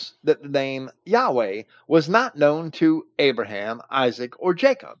shows that the name Yahweh was not known to Abraham, Isaac, or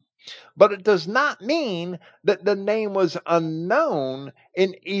Jacob. But it does not mean that the name was unknown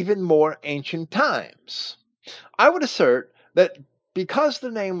in even more ancient times. I would assert that because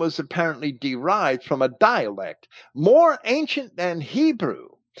the name was apparently derived from a dialect more ancient than Hebrew,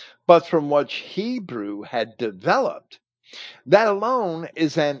 but from which Hebrew had developed, that alone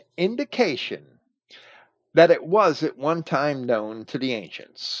is an indication that it was at one time known to the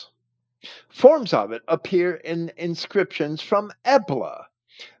ancients. Forms of it appear in inscriptions from Ebla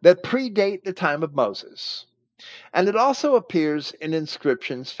that predate the time of Moses, and it also appears in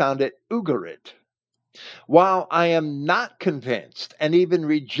inscriptions found at Ugarit. While I am not convinced and even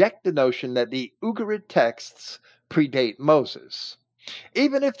reject the notion that the Ugarit texts predate Moses,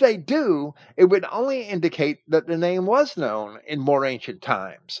 even if they do, it would only indicate that the name was known in more ancient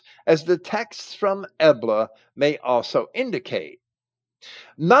times, as the texts from Ebla may also indicate.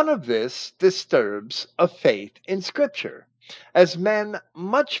 None of this disturbs a faith in Scripture, as men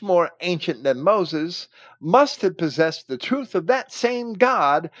much more ancient than Moses must have possessed the truth of that same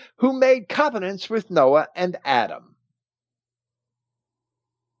God who made covenants with Noah and Adam.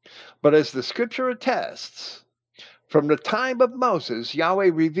 But as the Scripture attests, from the time of Moses,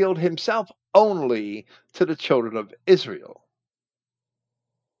 Yahweh revealed himself only to the children of Israel.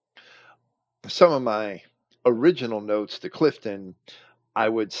 Some of my original notes to Clifton, I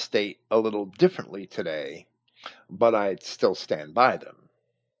would state a little differently today, but I'd still stand by them,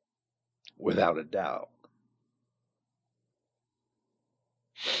 without a doubt.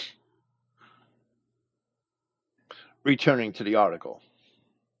 Returning to the article.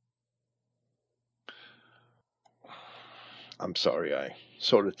 I'm sorry, I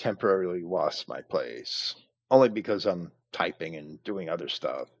sort of temporarily lost my place. Only because I'm typing and doing other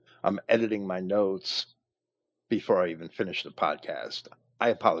stuff. I'm editing my notes before I even finish the podcast. I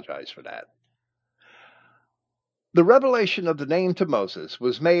apologize for that. The revelation of the name to Moses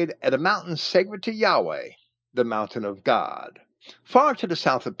was made at a mountain sacred to Yahweh, the mountain of God, far to the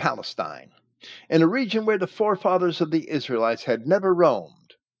south of Palestine, in a region where the forefathers of the Israelites had never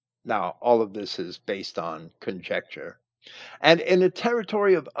roamed. Now, all of this is based on conjecture, and in the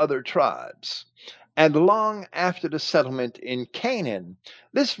territory of other tribes. And long after the settlement in Canaan,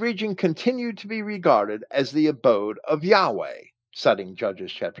 this region continued to be regarded as the abode of Yahweh, citing Judges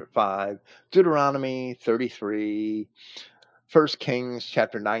chapter 5, Deuteronomy 33, 1 Kings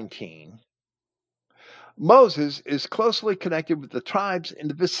chapter 19. Moses is closely connected with the tribes in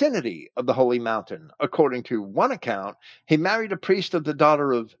the vicinity of the Holy Mountain. According to one account, he married a priest of the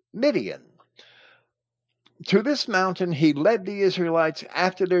daughter of Midian. To this mountain he led the Israelites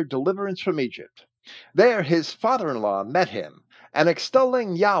after their deliverance from Egypt. There his father-in-law met him, and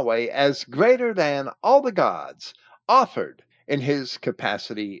extolling Yahweh as greater than all the gods, offered, in his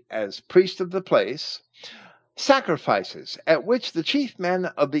capacity as priest of the place, sacrifices at which the chief men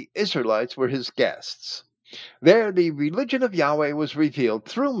of the Israelites were his guests. There the religion of Yahweh was revealed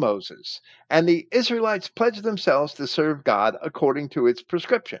through Moses, and the Israelites pledged themselves to serve God according to its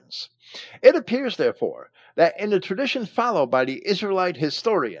prescriptions. It appears, therefore, that in the tradition followed by the Israelite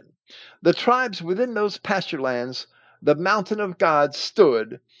historian, the tribes within those pasture lands the mountain of God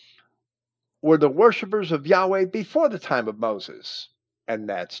stood were the worshippers of Yahweh before the time of Moses. And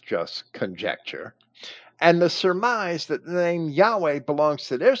that's just conjecture. And the surmise that the name Yahweh belongs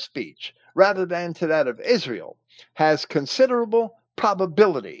to their speech rather than to that of Israel has considerable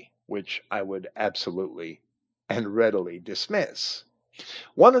probability, which I would absolutely and readily dismiss.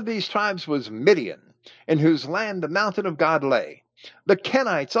 One of these tribes was Midian, in whose land the mountain of God lay. The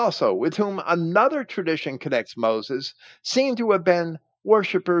Kenites also, with whom another tradition connects Moses, seem to have been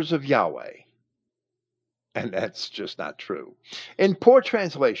worshippers of Yahweh. And that's just not true. In poor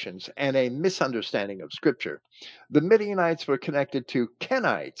translations and a misunderstanding of Scripture, the Midianites were connected to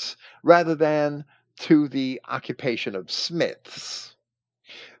Kenites rather than to the occupation of smiths.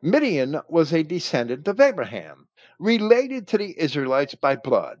 Midian was a descendant of Abraham, related to the Israelites by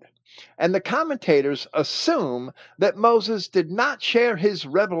blood. And the commentators assume that Moses did not share his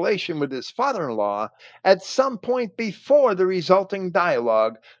revelation with his father in law at some point before the resulting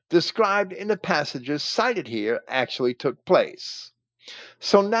dialogue described in the passages cited here actually took place.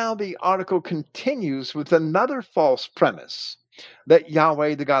 So now the article continues with another false premise that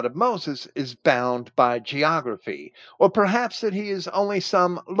Yahweh, the God of Moses, is bound by geography, or perhaps that he is only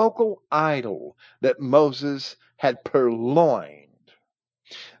some local idol that Moses had purloined.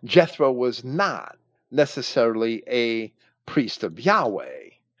 Jethro was not necessarily a priest of Yahweh,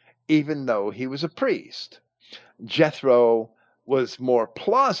 even though he was a priest. Jethro was more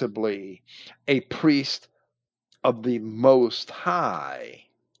plausibly a priest of the Most High,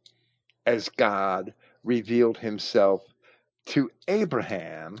 as God revealed himself to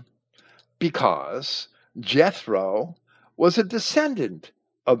Abraham, because Jethro was a descendant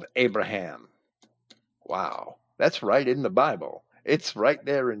of Abraham. Wow, that's right in the Bible. It's right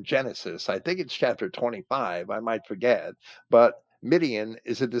there in Genesis. I think it's chapter 25. I might forget. But Midian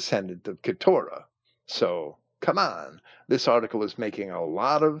is a descendant of Keturah. So come on. This article is making a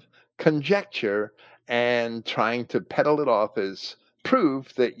lot of conjecture and trying to peddle it off as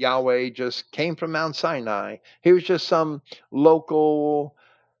proof that Yahweh just came from Mount Sinai. He was just some local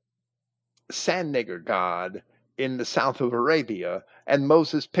sand nigger god in the south of Arabia, and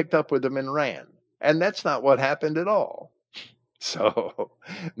Moses picked up with him and ran. And that's not what happened at all. So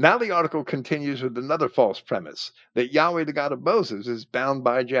now the article continues with another false premise that Yahweh, the God of Moses, is bound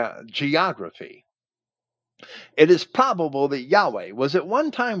by geography. It is probable that Yahweh was at one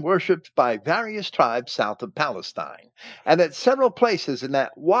time worshipped by various tribes south of Palestine, and that several places in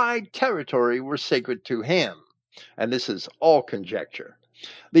that wide territory were sacred to him. And this is all conjecture.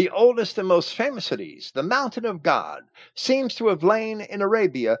 The oldest and most famous of these, the Mountain of God, seems to have lain in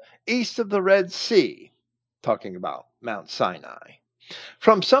Arabia east of the Red Sea, talking about Mount Sinai.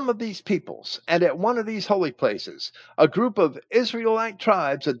 From some of these peoples, and at one of these holy places, a group of Israelite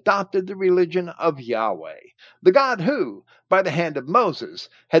tribes adopted the religion of Yahweh, the God who, by the hand of Moses,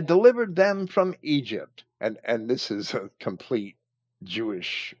 had delivered them from Egypt. And this is a complete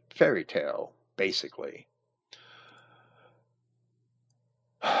Jewish fairy tale, basically.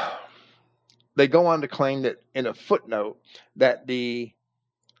 They go on to claim that in a footnote that the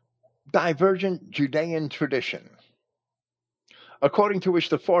divergent Judean tradition, according to which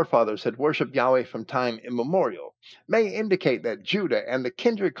the forefathers had worshipped Yahweh from time immemorial, may indicate that Judah and the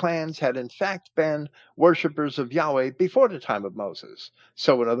kindred clans had in fact been worshippers of Yahweh before the time of Moses.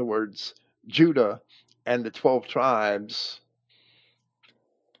 So, in other words, Judah and the 12 tribes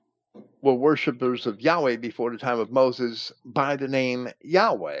were worshippers of Yahweh before the time of Moses by the name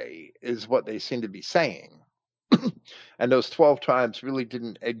Yahweh, is what they seem to be saying. And those 12 tribes really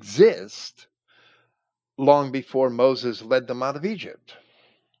didn't exist long before Moses led them out of Egypt.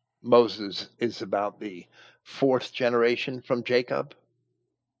 Moses is about the 4th generation from Jacob.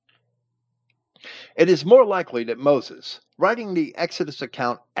 It is more likely that Moses, writing the Exodus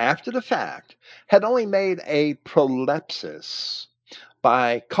account after the fact, had only made a prolepsis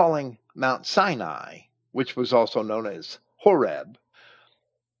by calling Mount Sinai, which was also known as Horeb,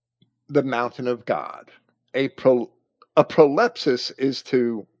 the mountain of God. A prolepsis is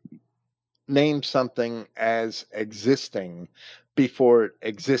to name something as existing before it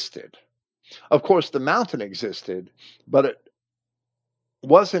existed. Of course, the mountain existed, but it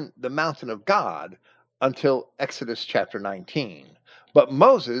wasn't the mountain of God until Exodus chapter 19. But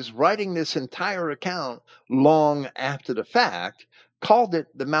Moses, writing this entire account long after the fact, called it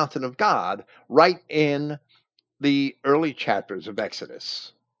the mountain of God right in the early chapters of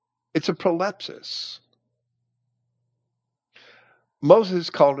Exodus. It's a prolepsis. Moses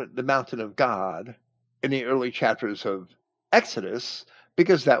called it the mountain of God in the early chapters of Exodus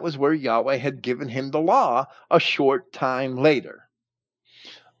because that was where Yahweh had given him the law a short time later.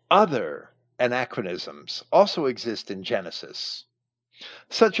 Other anachronisms also exist in Genesis,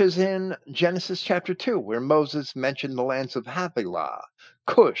 such as in Genesis chapter 2, where Moses mentioned the lands of Havilah,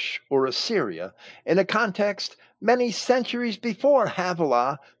 Cush, or Assyria in a context many centuries before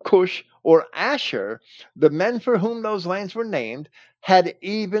Havilah, Cush, or Asher, the men for whom those lands were named, had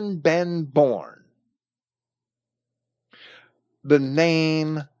even been born. The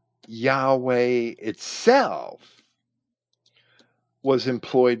name Yahweh itself was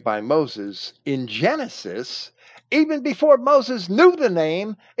employed by Moses in Genesis even before Moses knew the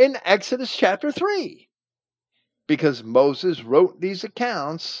name in Exodus chapter 3, because Moses wrote these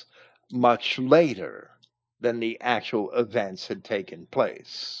accounts much later than the actual events had taken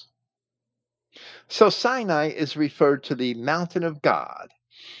place. So Sinai is referred to the mountain of God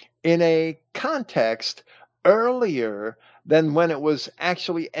in a context earlier than when it was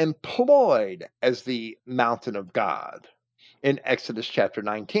actually employed as the mountain of God in Exodus chapter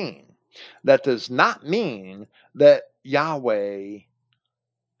 19. That does not mean that Yahweh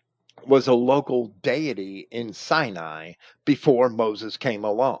was a local deity in Sinai before Moses came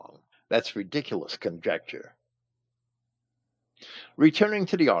along. That's ridiculous conjecture. Returning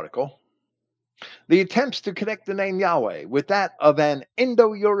to the article, the attempts to connect the name Yahweh with that of an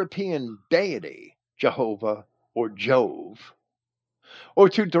Indo-European deity, Jehovah or Jove, or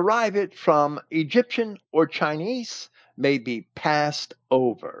to derive it from Egyptian or Chinese may be passed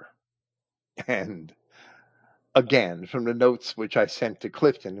over. And again, from the notes which I sent to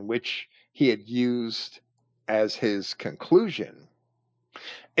Clifton, which he had used as his conclusion,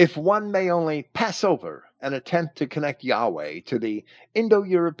 if one may only pass over an attempt to connect Yahweh to the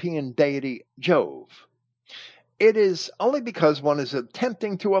Indo-European deity Jove, it is only because one is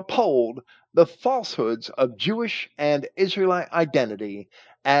attempting to uphold the falsehoods of Jewish and Israelite identity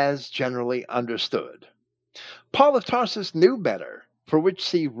as generally understood. Paul of Tarsus knew better, for which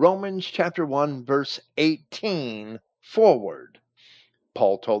see Romans chapter 1 verse 18 forward.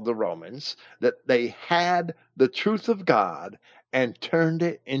 Paul told the Romans that they had the truth of God and turned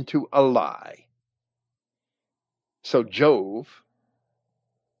it into a lie. So Jove,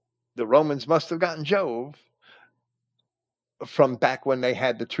 the Romans must have gotten Jove from back when they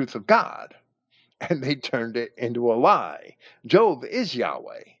had the truth of God, and they turned it into a lie. Jove is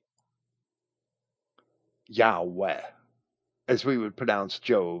Yahweh. Yahweh, as we would pronounce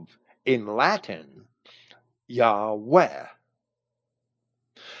Jove in Latin, Yahweh.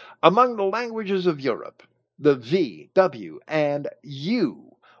 Among the languages of Europe, the V, W, and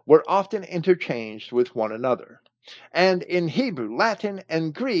U were often interchanged with one another, and in Hebrew, Latin,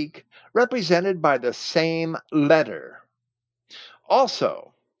 and Greek represented by the same letter.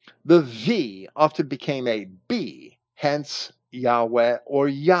 Also, the V often became a B, hence Yahweh or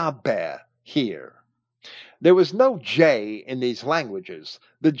Yahbeh here. There was no J in these languages,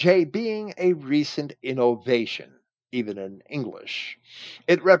 the J being a recent innovation, even in English.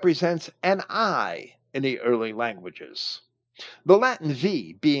 It represents an I in the early languages. The Latin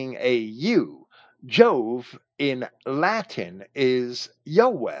V being a U, Jove in Latin is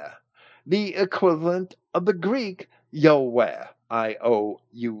Yahweh, the equivalent of the Greek Yahweh,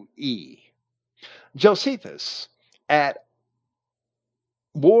 Ioue. Josephus at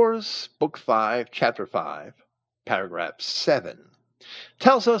Wars, Book 5, Chapter 5, Paragraph 7,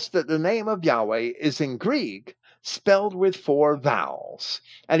 tells us that the name of Yahweh is in Greek spelled with 4 vowels,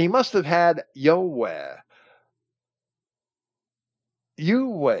 and he must have had Yahweh,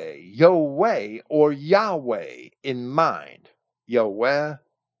 Yahweh, or Yahweh in mind. Yahweh,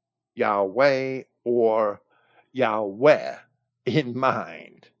 Yahweh, or Yahweh in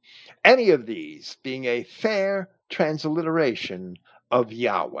mind. Any of these being a fair transliteration of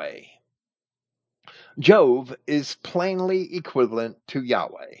Yahweh. Jove is plainly equivalent to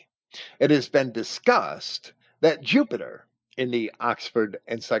Yahweh. It has been discussed that Jupiter, in the Oxford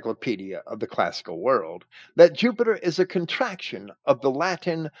Encyclopedia of the Classical World, that Jupiter is a contraction of the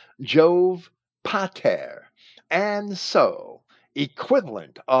Latin Jove Pater, and so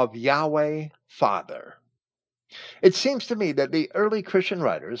equivalent of Yahweh Father. It seems to me that the early Christian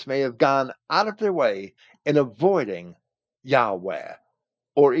writers may have gone out of their way in avoiding Yahweh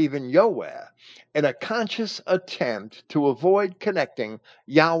or even Yahweh in a conscious attempt to avoid connecting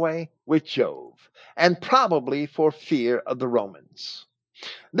Yahweh with Jove, and probably for fear of the Romans.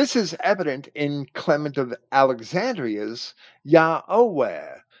 This is evident in Clement of Alexandria's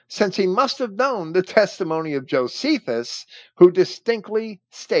Yahweh, since he must have known the testimony of Josephus, who distinctly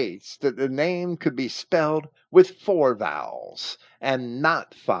states that the name could be spelled with 4 vowels and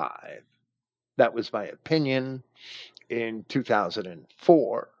not 5. That was my opinion in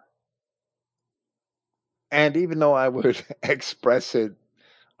 2004. And even though I would express it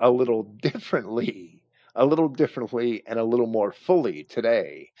a little differently, and a little more fully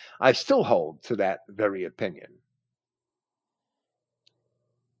today, I still hold to that very opinion.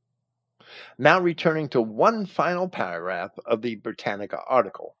 Now returning to one final paragraph of the Britannica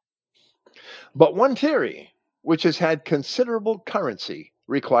article. But one theory, which has had considerable currency,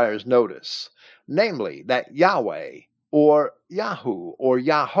 requires notice, namely that Yahweh, or Yahu, or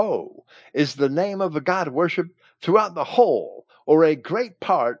Yahoo, is the name of a god worshipped throughout the whole, or a great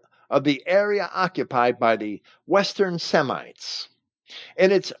part, of the area occupied by the Western Semites.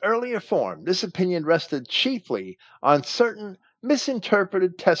 In its earlier form, this opinion rested chiefly on certain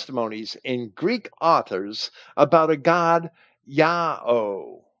misinterpreted testimonies in Greek authors about a god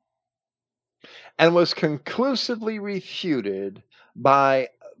Yahoo, and was conclusively refuted by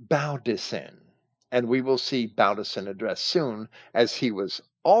Baudissin. And we will see Baudissin addressed soon, as he was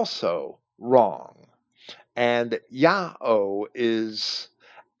also wrong. And Yahoo is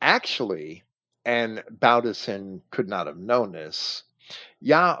actually, and Baudissin could not have known this,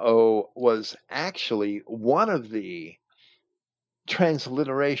 Yahoo was actually one of the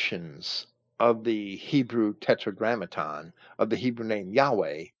transliterations of the Hebrew tetragrammaton, of the Hebrew name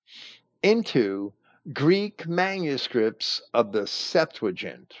Yahweh, into Greek manuscripts of the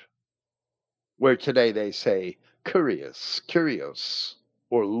Septuagint, where today they say Kyrios,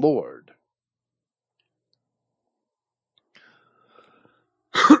 or Lord.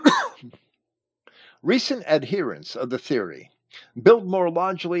 Recent adherents of the theory build more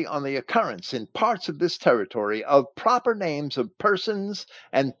largely on the occurrence in parts of this territory of proper names of persons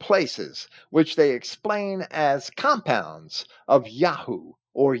and places, which they explain as compounds of Yahu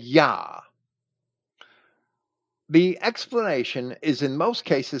or Yah. The explanation is in most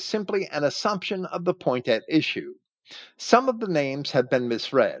cases simply an assumption of the point at issue. Some of the names have been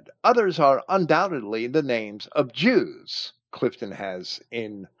misread. Others are undoubtedly the names of Jews. Clifton has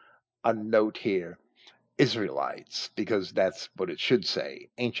in a note here Israelites, because that's what it should say.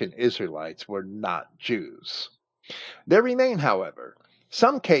 Ancient Israelites were not Jews. There remain, however,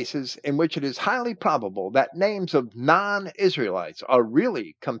 some cases in which it is highly probable that names of non-Israelites are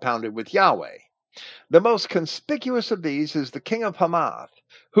really compounded with Yahweh. The most conspicuous of these is the king of Hamath,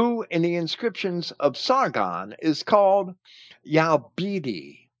 who in the inscriptions of Sargon is called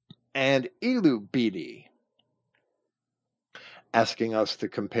Yalbidi and Ilubidi, asking us to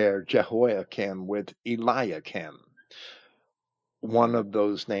compare Jehoiakim with Eliakim. One of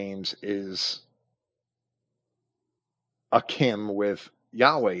those names is Akim with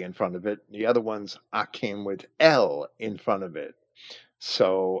Yahweh in front of it. The other one's Akim with El in front of it.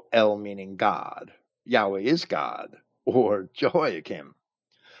 So El meaning God. Yahweh is God, or Jehoiakim.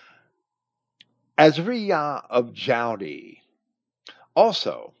 Azariah of Jowdi,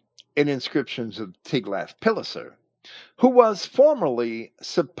 also in inscriptions of Tiglath-Pileser, who was formerly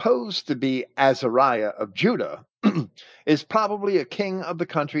supposed to be Azariah of Judah, is probably a king of the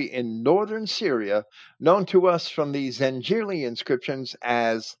country in northern Syria, known to us from the Zengili inscriptions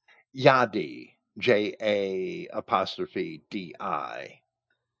as Yadi, J-A apostrophe D-I.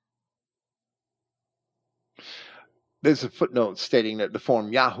 There's a footnote stating that the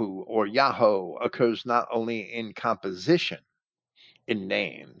form Yahu or Yahoo occurs not only in composition, in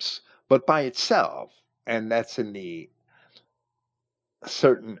names, but by itself, and that's in the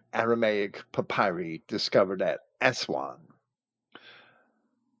certain Aramaic papyri discovered at Aswan.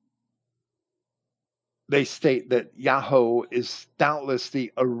 They state that Yahoo is doubtless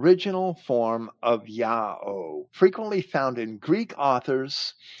the original form of Yao, frequently found in Greek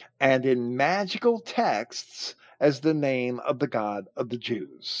authors and in magical texts as the name of the god of the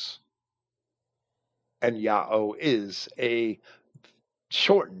Jews. And Yao is a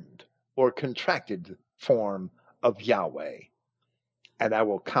shortened or contracted form of Yahweh. And I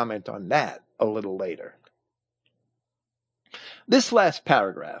will comment on that a little later. This last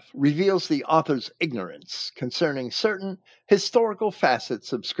paragraph reveals the author's ignorance concerning certain historical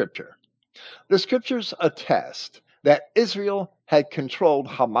facets of Scripture. The Scriptures attest that Israel had controlled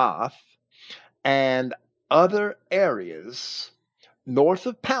Hamath and other areas north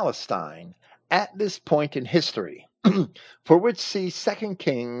of Palestine at this point in history, for which see 2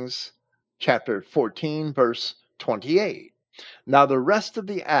 Kings chapter 14, verse 28. Now the rest of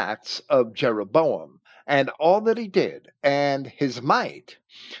the acts of Jeroboam, and all that he did, and his might,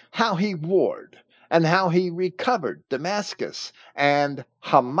 how he warred, and how he recovered Damascus and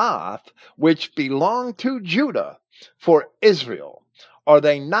Hamath, which belonged to Judah, for Israel, are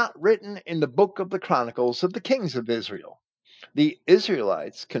they not written in the book of the Chronicles of the kings of Israel? The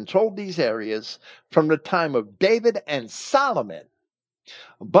Israelites controlled these areas from the time of David and Solomon,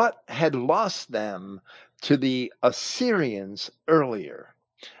 but had lost them to the Assyrians earlier.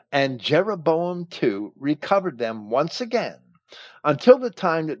 And Jeroboam too recovered them once again until the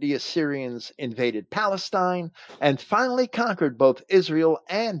time that the Assyrians invaded Palestine and finally conquered both Israel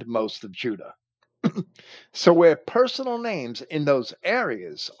and most of Judah. So where personal names in those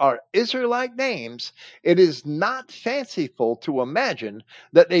areas are Israelite names, it is not fanciful to imagine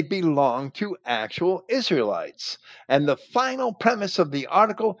that they belong to actual Israelites. And the final premise of the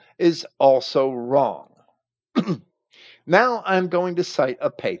article is also wrong. Now I'm going to cite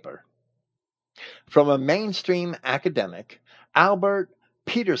a paper from a mainstream academic, Albert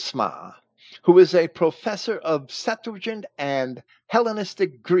Pietersma, who is a professor of Septuagint and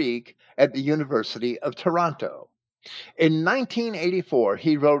Hellenistic Greek at the University of Toronto. In 1984,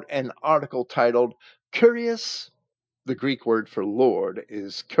 he wrote an article titled Curious, the Greek word for Lord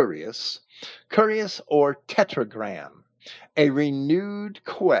is Curious, Curious or Tetragram, a renewed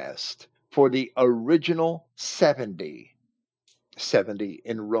quest for the original 70. 70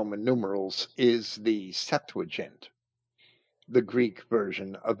 in Roman numerals is the Septuagint, the Greek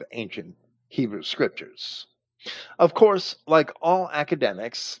version of ancient Hebrew scriptures. Of course, like all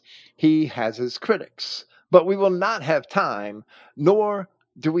academics, he has his critics, but we will not have time, nor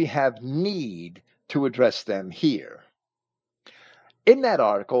do we have need to address them here. In that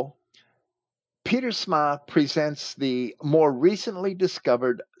article, Pietersma presents the more recently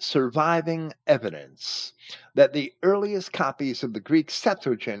discovered surviving evidence that the earliest copies of the Greek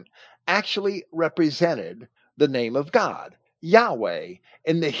Septuagint actually represented the name of God, Yahweh,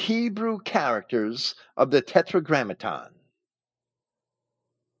 in the Hebrew characters of the Tetragrammaton,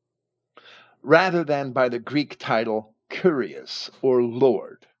 rather than by the Greek title Curious or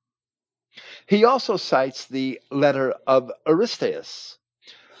Lord. He also cites the letter of Aristeas,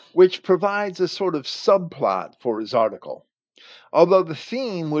 which provides a sort of subplot for his article, although the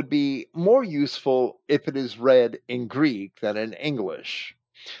theme would be more useful if it is read in Greek than in English.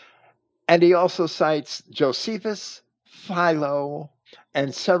 And he also cites Josephus, Philo,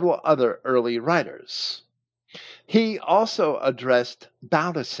 and several other early writers. He also addressed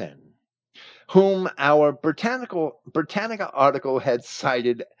Baudissin, whom our Britannica article had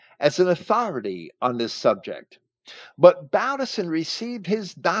cited as an authority on this subject. But Baudissin received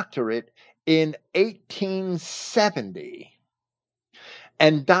his doctorate in 1870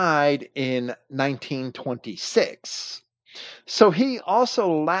 and died in 1926. So he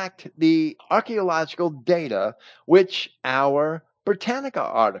also lacked the archaeological data which our Britannica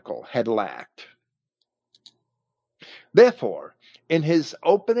article had lacked. Therefore, in his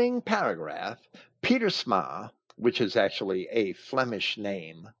opening paragraph, Pietersma, which is actually a Flemish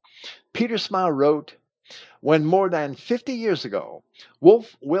name, Pietersma wrote, when more than 50 years ago,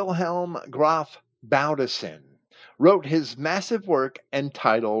 Wolf Wilhelm Graf Baudissin wrote his massive work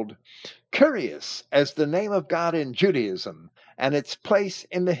entitled Curious as the Name of God in Judaism and Its Place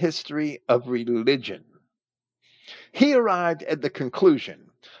in the History of Religion. He arrived at the conclusion,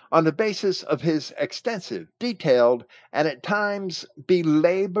 on the basis of his extensive, detailed, and at times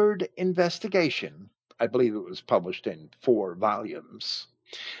belabored investigation, I believe it was published in 4 volumes,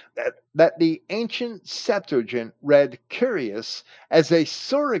 that the ancient Septuagint read Kyrios as a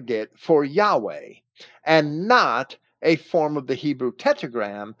surrogate for Yahweh and not a form of the Hebrew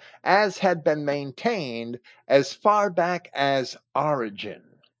tetragram as had been maintained as far back as Origen.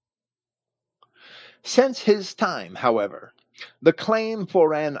 Since his time, however, the claim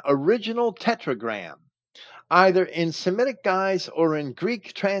for an original tetragram, either in Semitic guise or in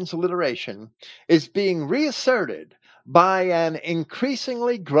Greek transliteration, is being reasserted by an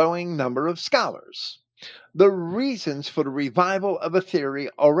increasingly growing number of scholars. The reasons for the revival of a theory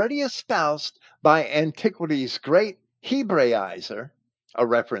already espoused by antiquity's great Hebraizer, a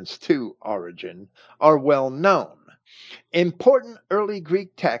reference to Origen, are well known. Important early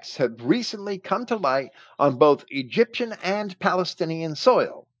Greek texts have recently come to light on both Egyptian and Palestinian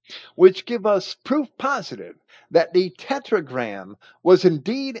soil, which give us proof positive that the tetragram was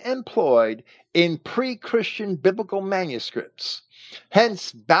indeed employed in pre-Christian biblical manuscripts.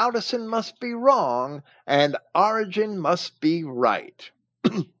 Hence, Baudissen must be wrong and Origen must be right.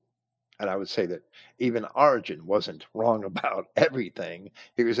 And I would say that even Origen wasn't wrong about everything.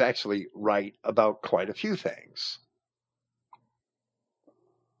 He was actually right about quite a few things.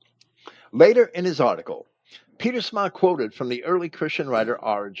 Later in his article, Pietersma quoted from the early Christian writer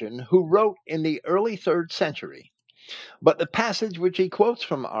Origen, who wrote in the early 3rd century. But the passage which he quotes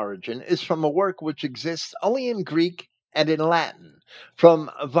from Origen is from a work which exists only in Greek and in Latin, from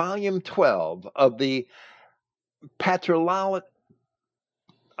volume 12 of the Patrologiae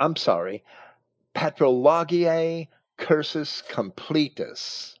Cursus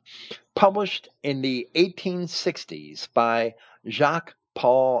Completus, published in the 1860s by Jacques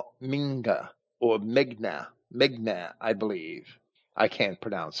Paul Minga, or Migna, I believe. I can't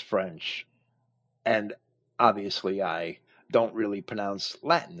pronounce French, and obviously I don't really pronounce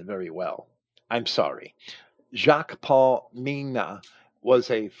Latin very well. I'm sorry. Jacques Paul Migna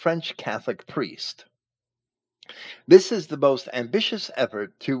was a French Catholic priest. This is the most ambitious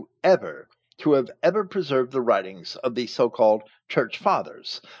effort to have ever preserved the writings of the so-called Church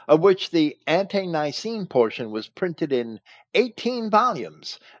Fathers, of which the Ante-Nicene portion was printed in 18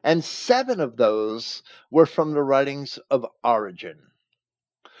 volumes, and 7 of those were from the writings of Origen.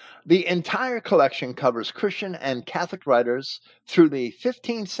 The entire collection covers Christian and Catholic writers through the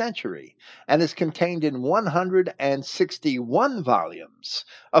 15th century and is contained in 161 volumes,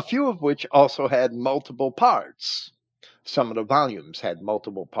 a few of which also had multiple parts. Some of the volumes had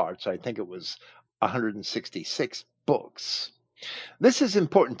multiple parts. I think it was 166 books. This is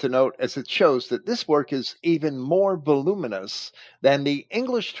important to note as it shows that this work is even more voluminous than the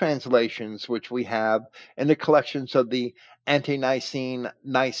English translations which we have in the collections of the Ante-Nicene,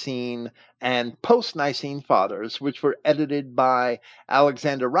 Nicene, and Post-Nicene Fathers, which were edited by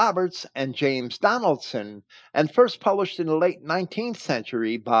Alexander Roberts and James Donaldson, and first published in the late 19th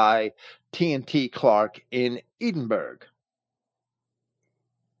century by T&T Clark in Edinburgh.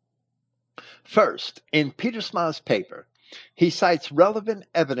 First, in Pietersma's paper, he cites relevant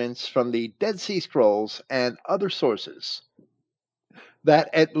evidence from the Dead Sea Scrolls and other sources that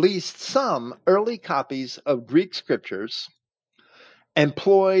at least some early copies of Greek scriptures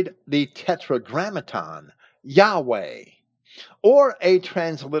employed the tetragrammaton Yahweh or a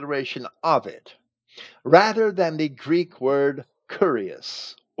transliteration of it rather than the Greek word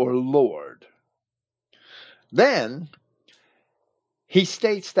Kyrios or Lord. Then he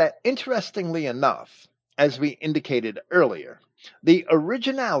states that, interestingly enough, as we indicated earlier, the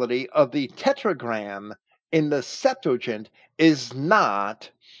originality of the tetragram in the Septuagint is not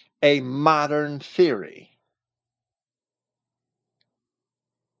a modern theory.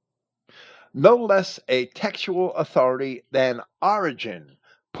 No less a textual authority than Origen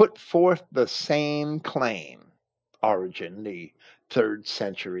put forth the same claim. Origen, the 3rd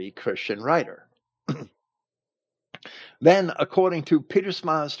century Christian writer. Then, according to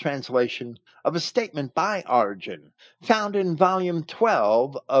Pietersma's translation of a statement by Origen, found in volume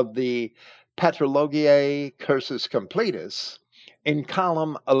 12 of the Patrologiae Cursus Completus, in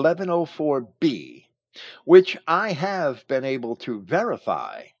column 1104b, which I have been able to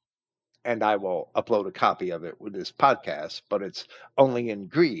verify, and I will upload a copy of it with this podcast, but it's only in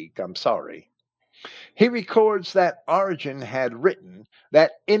Greek, I'm sorry. He records that Origen had written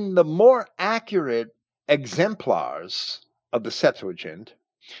that in the more accurate exemplars of the Septuagint,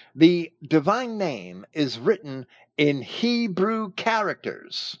 the divine name is written in Hebrew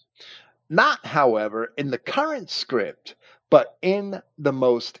characters, not, however, in the current script, but in the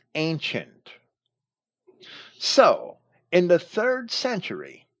most ancient. So, in the 3rd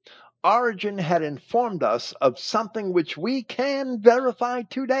century, Origen had informed us of something which we can verify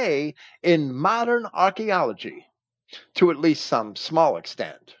today in modern archaeology, to at least some small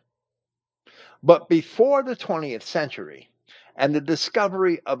extent. But before the 20th century and the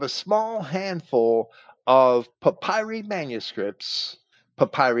discovery of a small handful of papyri manuscripts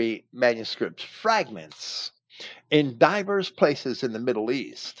fragments in diverse places in the Middle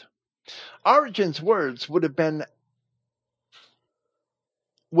East, Origen's words would have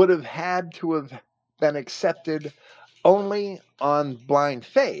had to have been accepted only on blind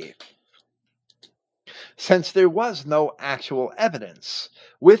faith, since there was no actual evidence,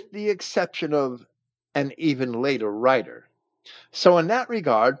 with the exception of an even later writer. So, in that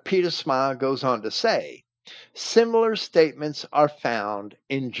regard, Peter Sma goes on to say, similar statements are found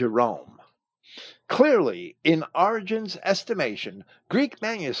in Jerome. Clearly, in Origen's estimation, Greek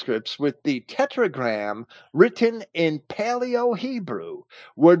manuscripts with the tetragram written in Paleo Hebrew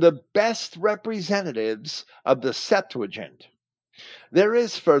were the best representatives of the Septuagint. There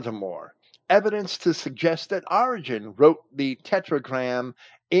is, furthermore, evidence to suggest that Origen wrote the tetragram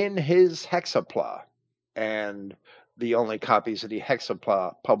in his hexapla, and the only copies of the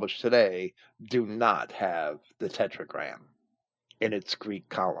hexapla published today do not have the tetragram in its Greek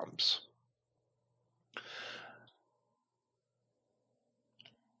columns.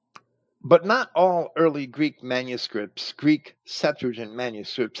 But not all early Greek manuscripts, Greek Septuagint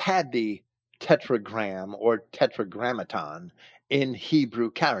manuscripts, had the tetragram or tetragrammaton in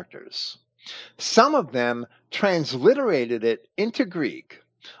Hebrew characters. Some of them transliterated it into Greek,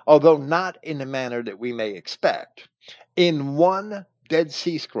 although not in the manner that we may expect, in one Dead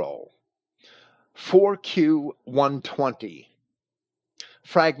Sea Scroll, 4Q 120.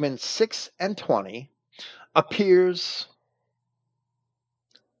 Fragments 6 and 20 appears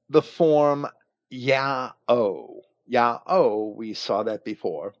the form Ya-O. Ya-O, we saw that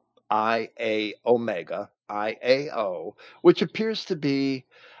before, I-A omega, I-A-O, which appears to be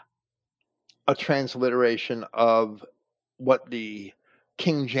a transliteration of what the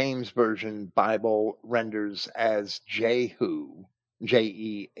King James Version Bible renders as Jehu,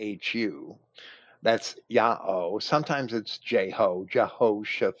 Jehu. That's Ya-O. Sometimes it's Jeho,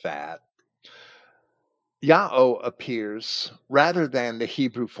 Jehoshaphat. Ya-O appears rather than the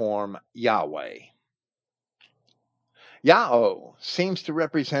Hebrew form Yahweh. Ya-O seems to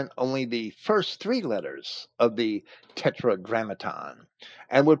represent only the first 3 letters of the tetragrammaton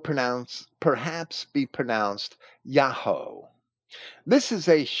and would perhaps be pronounced Yaho. This is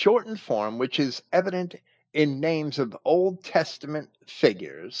a shortened form which is evident in names of Old Testament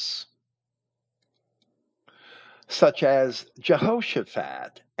figures such as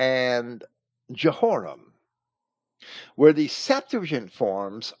Jehoshaphat and Jehoram, where the Septuagint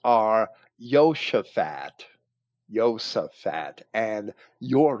forms are Yosaphat, and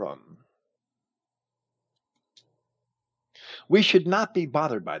Joram. We should not be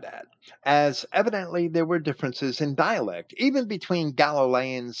bothered by that, as evidently there were differences in dialect, even between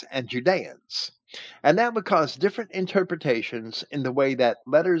Galileans and Judeans, and that would cause different interpretations in the way that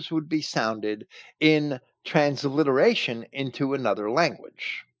letters would be sounded in transliteration into another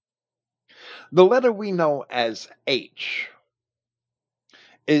language. The letter we know as H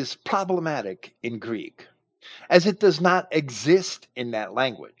is problematic in Greek, as it does not exist in that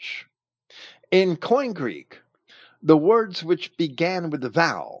language. In Koine Greek, the words which began with the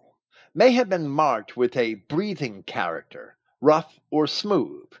vowel may have been marked with a breathing character, rough or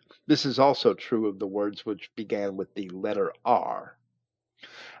smooth. This is also true of the words which began with the letter R.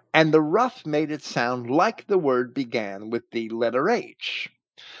 And the rough made it sound like the word began with the letter H.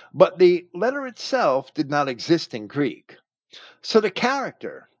 But the letter itself did not exist in Greek. So the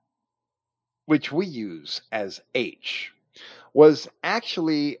character, which we use as H, was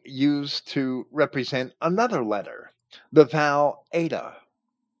actually used to represent another letter, the vowel eta.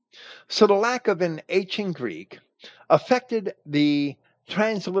 So the lack of an H in Greek affected the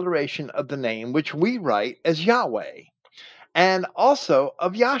transliteration of the name, which we write as Yahweh, and also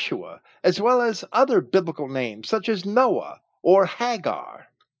of Yahshua, as well as other biblical names such as Noah or Hagar.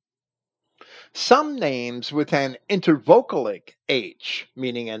 Some names with an intervocalic H,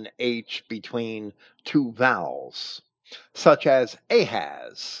 meaning an H between 2 vowels, such as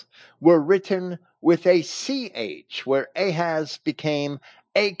Ahaz, were written with a CH, where Ahaz became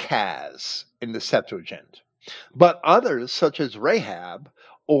Achaz in the Septuagint. But others, such as Rahab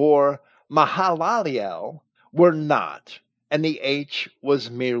or Mahalalel, were not, and the H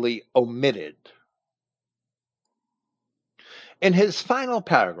was merely omitted. In his final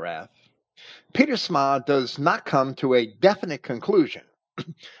paragraph, Peter Sma does not come to a definite conclusion,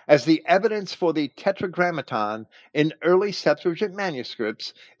 as the evidence for the Tetragrammaton in early Septuagint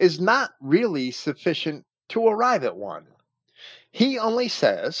manuscripts is not really sufficient to arrive at one. He only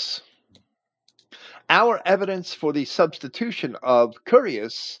says, our evidence for the substitution of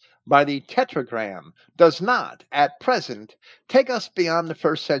Curius by the tetragram does not, at present, take us beyond the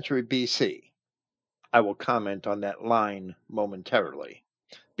 1st century BC. I will comment on that line momentarily,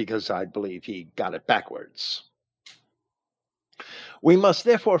 because I believe he got it backwards. We must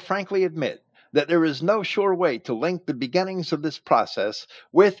therefore frankly admit that there is no sure way to link the beginnings of this process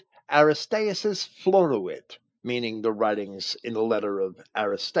with Aristeas' Floruit, meaning the writings in the letter of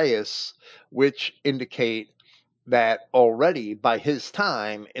Aristeas, which indicate that already by his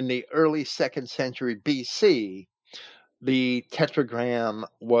time in the early 2nd century BC, the tetragram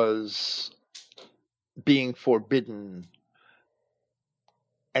was being forbidden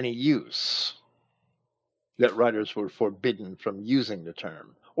any use, that writers were forbidden from using the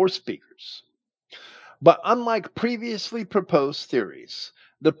term, or speakers. But unlike previously proposed theories,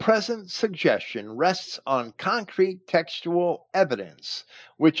 the present suggestion rests on concrete textual evidence,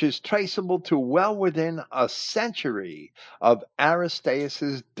 which is traceable to well within a century of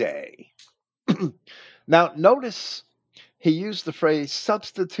Aristeas' day. Now, notice he used the phrase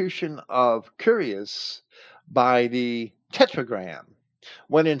substitution of Curius by the tetragram,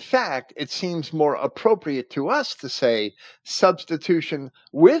 when in fact it seems more appropriate to us to say substitution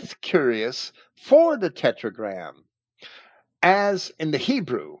with Curius for the tetragram. As in the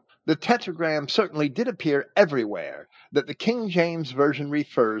Hebrew, the tetragram certainly did appear everywhere that the King James Version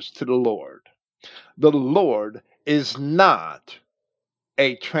refers to the Lord. The Lord is not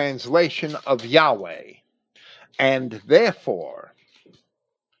a translation of Yahweh, and therefore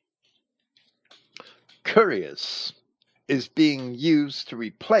Curius is being used to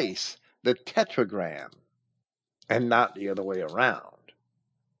replace the tetragram and not the other way around.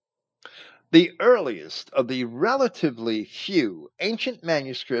 The earliest of the relatively few ancient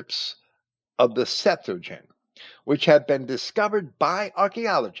manuscripts of the Septuagint, which have been discovered by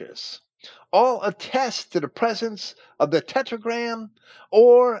archaeologists, all attest to the presence of the tetragram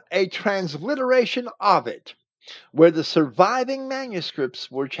or a transliteration of it, where the surviving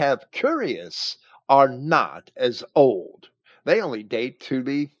manuscripts which have Curius are not as old. They only date to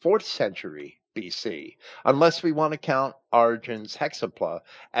the 4th century BC, unless we want to count Origen's Hexapla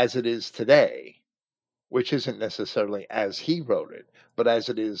as it is today, which isn't necessarily as he wrote it, but as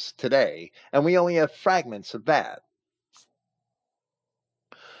it is today, and we only have fragments of that.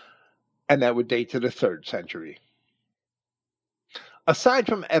 And that would date to the 3rd century. Aside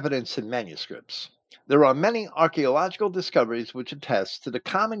from evidence in manuscripts, there are many archaeological discoveries which attest to the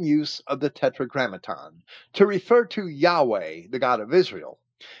common use of the Tetragrammaton to refer to Yahweh, the God of Israel,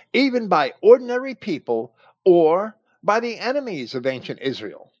 even by ordinary people or by the enemies of ancient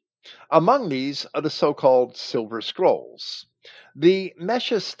Israel. Among these are the so-called Silver Scrolls, the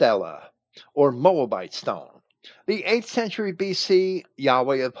Meshastela, or Moabite stone, the 8th century BC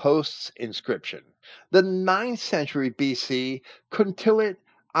Yahweh of Hosts inscription, the 9th century BC Kuntilit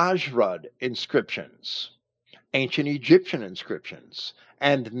Ajrud inscriptions, ancient Egyptian inscriptions,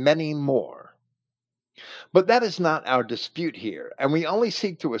 and many more. But that is not our dispute here, and we only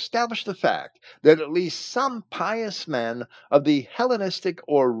seek to establish the fact that at least some pious men of the Hellenistic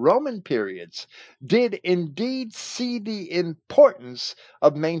or Roman periods did indeed see the importance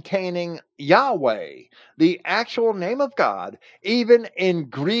of maintaining Yahweh, the actual name of God, even in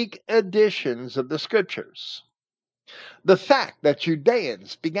Greek editions of the scriptures. The fact that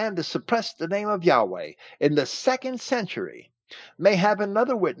Judeans began to suppress the name of Yahweh in the 2nd century may have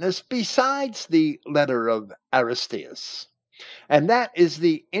another witness besides the letter of Aristeas, and that is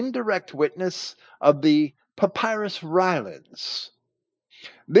the indirect witness of the Papyrus Rylands.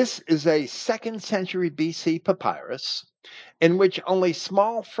 This is a 2nd century BC papyrus in which only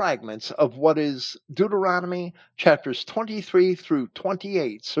small fragments of what is Deuteronomy chapters 23 through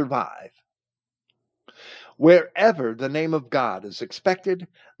 28 survive. Wherever the name of God is expected,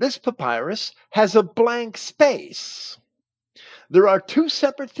 this papyrus has a blank space. There are 2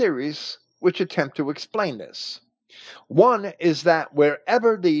 separate theories which attempt to explain this. One is that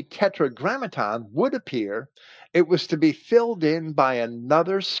wherever the Tetragrammaton would appear, it was to be filled in by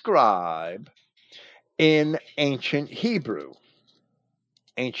another scribe in ancient Hebrew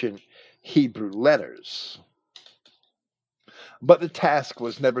letters. But the task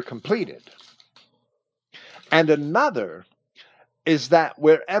was never completed. And another is that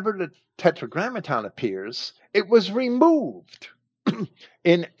wherever the Tetragrammaton appears, it was removed.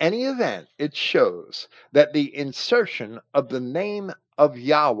 In any event, it shows that the insertion of the name of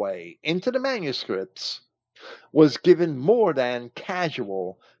Yahweh into the manuscripts was given more than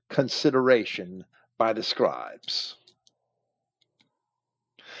casual consideration by the scribes.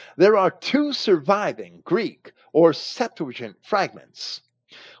 There are two surviving Greek or Septuagint fragments,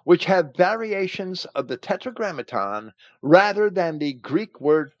 which have variations of the Tetragrammaton rather than the Greek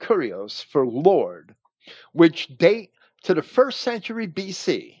word kurios for Lord, which date to the 1st century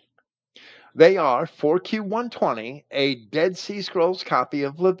BC. They are 4Q120, a Dead Sea Scrolls copy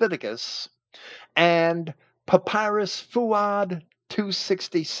of Leviticus, and Papyrus Fuad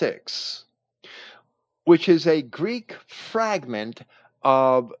 266, which is a Greek fragment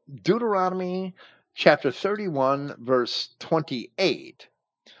of Deuteronomy chapter 31, verse 28,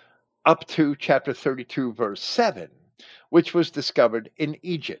 up to chapter 32, verse 7, which was discovered in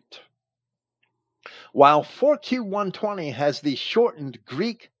Egypt. While 4Q120 has the shortened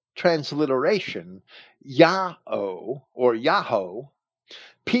Greek transliteration Yahoo or Yahoo,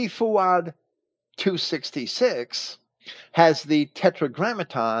 P-Fuad 266 has the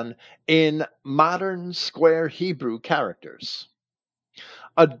Tetragrammaton in modern square Hebrew characters.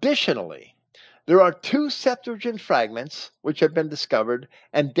 Additionally, there are two Septuagint fragments which have been discovered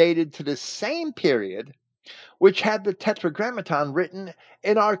and dated to the same period, which had the Tetragrammaton written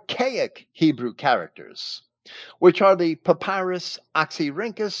in archaic Hebrew characters, which are the Papyrus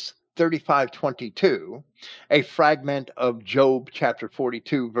Oxyrhynchus 3522, a fragment of Job chapter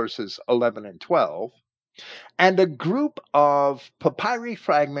 42, verses 11 and 12, and a group of papyri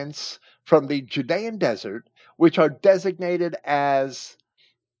fragments from the Judean desert, which are designated as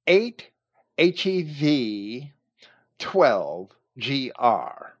 8 HEV 12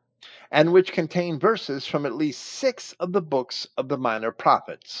 GR, and which contain verses from at least 6 of the books of the minor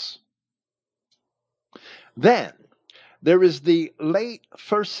prophets. Then there is the late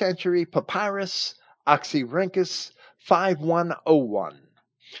 1st century Papyrus Oxyrhynchus 5101,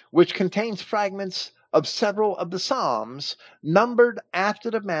 which contains fragments of several of the Psalms numbered after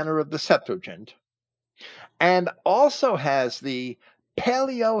the manner of the Septuagint, and also has the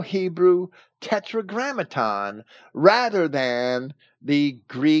Paleo-Hebrew Tetragrammaton rather than the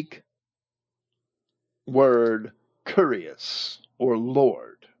Greek word kurios or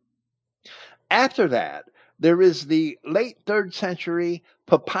Lord. After that, there is the late 3rd century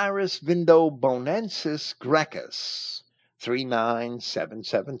Papyrus Vindobonensis Grecus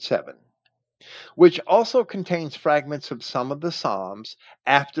 39777, which also contains fragments of some of the Psalms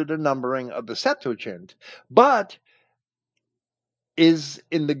after the numbering of the Septuagint, but is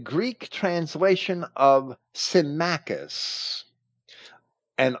in the Greek translation of Symmachus,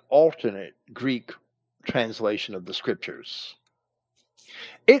 an alternate Greek translation of the scriptures.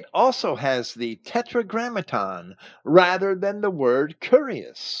 It also has the Tetragrammaton rather than the word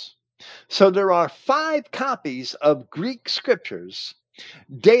kurios. So there are 5 copies of Greek scriptures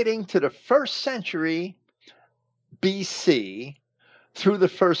dating to the 1st century BC through the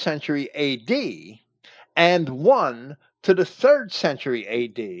 1st century AD, and 1 to the 3rd century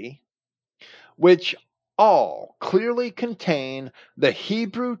AD, which all clearly contain the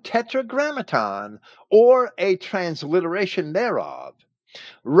Hebrew Tetragrammaton or a transliteration thereof,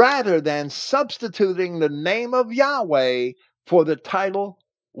 rather than substituting the name of Yahweh for the title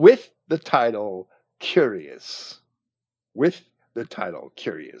with the title kurios. With the title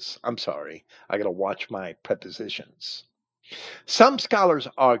kurios. I'm sorry, I gotta watch my prepositions. Some scholars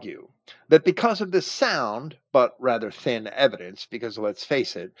argue that because of this sound, but rather thin evidence, because let's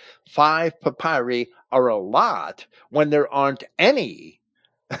face it, 5 papyri are a lot when there aren't any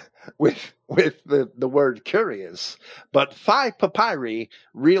with the word kurios, but 5 papyri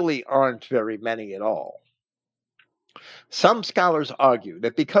really aren't very many at all. Some scholars argue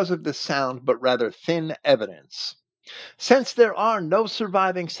that because of this sound, but rather thin evidence, since there are no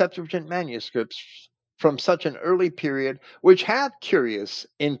surviving Septuagint manuscripts from such an early period which have kurios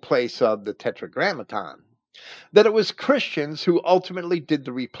in place of the Tetragrammaton, that it was Christians who ultimately did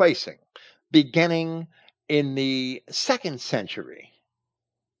the replacing, beginning in the 2nd century.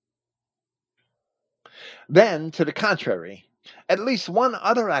 Then, to the contrary, at least one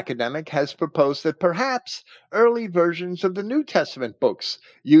other academic has proposed that perhaps early versions of the New Testament books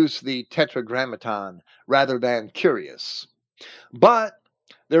use the Tetragrammaton rather than kurios. But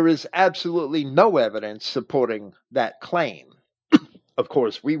there is absolutely no evidence supporting that claim. Of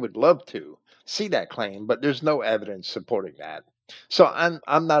course, we would love to see that claim, but there's no evidence supporting that. So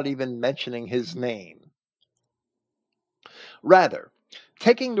I'm not even mentioning his name. Rather,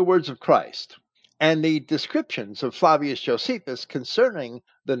 taking the words of Christ and the descriptions of Flavius Josephus concerning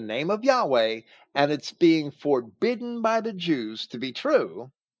the name of Yahweh and its being forbidden by the Jews to be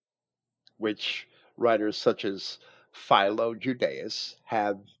true, which writers such as Philo Judaeus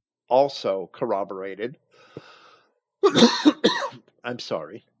have also corroborated, I'm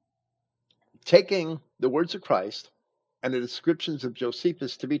sorry, taking the words of Christ and the descriptions of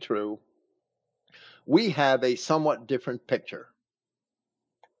Josephus to be true, we have a somewhat different picture.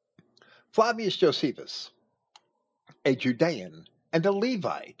 Flavius Josephus, a Judean and a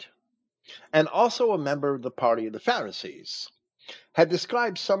Levite, and also a member of the party of the Pharisees, had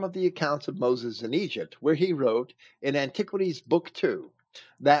described some of the accounts of Moses in Egypt, where he wrote in Antiquities Book 2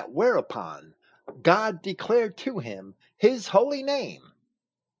 that whereupon God declared to him his holy name.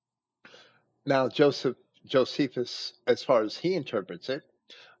 Now, Josephus, as far as he interprets it,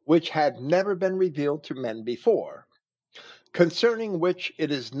 which had never been revealed to men before, concerning which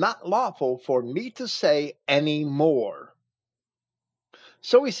it is not lawful for me to say any more.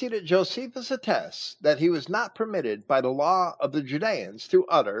 So we see that Josephus attests that he was not permitted by the law of the Judeans to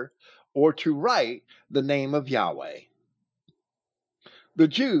utter or to write the name of Yahweh. The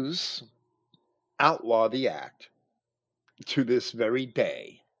Jews outlaw the act to this very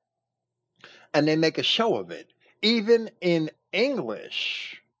day, and they make a show of it, even in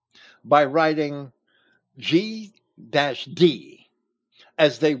English, by writing G-D,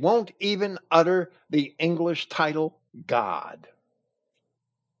 as they won't even utter the English title God,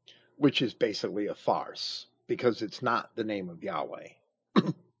 which is basically a farce because it's not the name of Yahweh.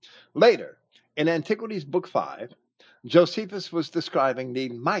 Later, in Antiquities Book 5, Josephus was describing the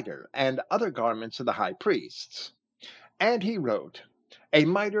mitre and other garments of the high priests, and he wrote, "A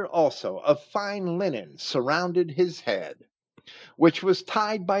mitre also of fine linen surrounded his head, which was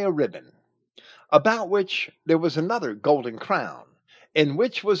tied by a ribbon, about which there was another golden crown, in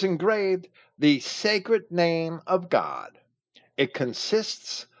which was engraved the sacred name of God. It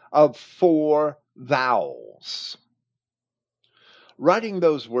consists of 4 vowels." Writing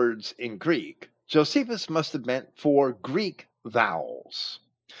those words in Greek, Josephus must have meant 4 Greek vowels.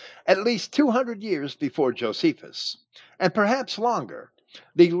 At least 200 years before Josephus, and perhaps longer,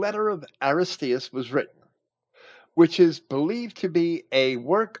 the letter of Aristeas was written, which is believed to be a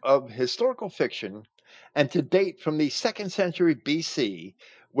work of historical fiction and to date from the 2nd century BC,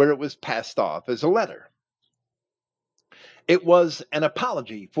 where it was passed off as a letter. It was an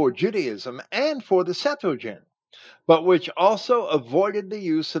apology for Judaism and for the Septuagint, but which also avoided the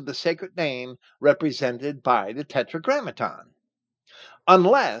use of the sacred name represented by the Tetragrammaton,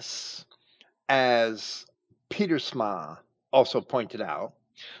 unless, as Peter Sma also pointed out,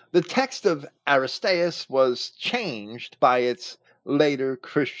 the text of Aristeas was changed by its later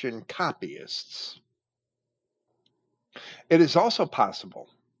Christian copyists. It is also possible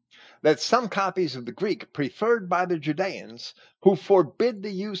that some copies of the Greek preferred by the Judeans, who forbid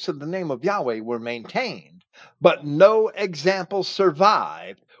the use of the name of Yahweh, were maintained, but no examples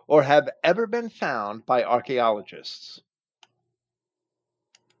survived or have ever been found by archaeologists.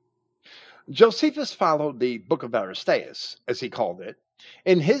 Josephus followed the Book of Aristeas, as he called it,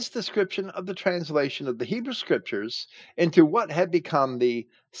 in his description of the translation of the Hebrew Scriptures into what had become the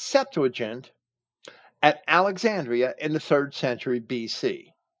Septuagint at Alexandria in the 3rd century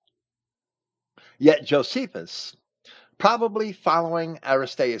BC. Yet Josephus, probably following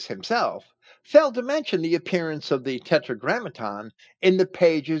Aristeas himself, failed to mention the appearance of the Tetragrammaton in the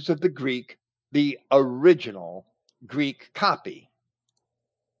pages of the original Greek copy.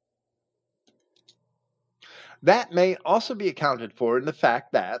 That may also be accounted for in the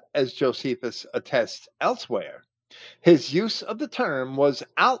fact that, as Josephus attests elsewhere, his use of the term was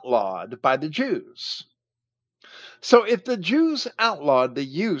outlawed by the Jews. So if the Jews outlawed the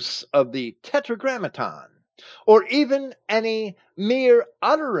use of the Tetragrammaton, or even any mere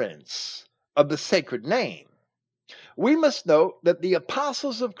utterance of the sacred name, we must note that the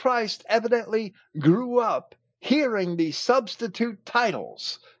apostles of Christ evidently grew up hearing the substitute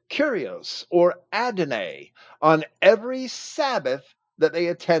titles, Kyrios or Adonai, on every Sabbath that they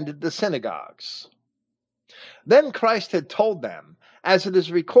attended the synagogues. Then Christ had told them, as it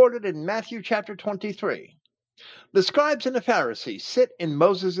is recorded in Matthew chapter 23, "The scribes and the Pharisees sit in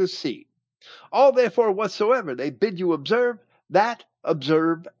Moses' seat. All therefore whatsoever they bid you observe, that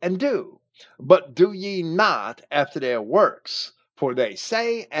observe and do. But do ye not after their works, for they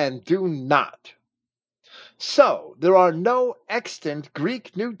say and do not." So there are no extant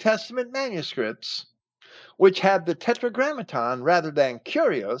Greek New Testament manuscripts which have the Tetragrammaton rather than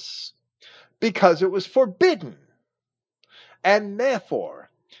Kyrios, because it was forbidden. And therefore,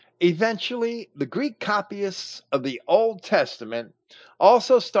 eventually, the Greek copyists of the Old Testament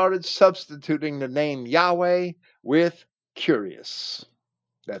also started substituting the name Yahweh with Kyrios.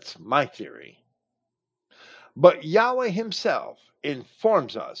 That's my theory. But Yahweh himself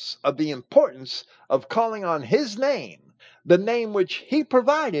informs us of the importance of calling on his name the name which he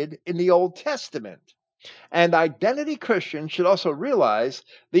provided in the Old Testament. And identity Christians should also realize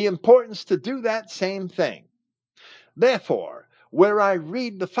the importance to do that same thing. Therefore, where I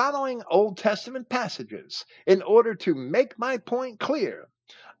read the following Old Testament passages in order to make my point clear,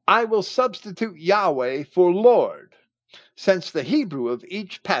 I will substitute Yahweh for Lord, since the Hebrew of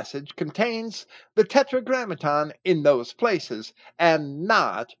each passage contains the tetragrammaton in those places and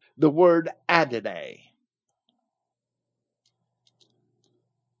not the word Adonai.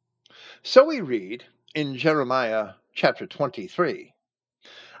 So we read in Jeremiah chapter 23,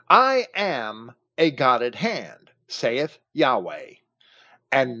 I am a God at hand, saith Yahweh,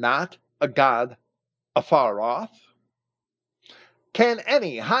 and not a God afar off? Can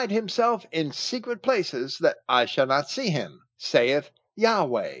any hide himself in secret places that I shall not see him, saith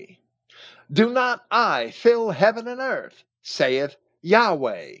Yahweh? Do not I fill heaven and earth, saith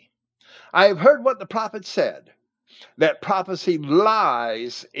Yahweh? I have heard what the prophet said, that prophecy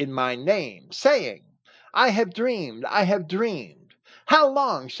lies in my name, saying, I have dreamed, I have dreamed. How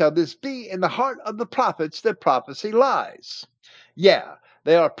long shall this be in the heart of the prophets that prophecy lies? Yeah,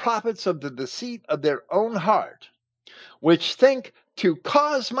 they are prophets of the deceit of their own heart, which think to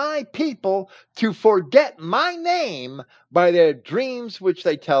cause my people to forget my name by their dreams which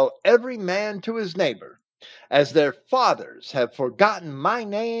they tell every man to his neighbor, as their fathers have forgotten my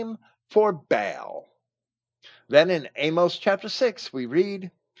name for Baal. Then in Amos chapter 6 we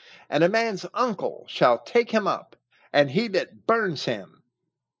read, And a man's uncle shall take him up, and he that burns him,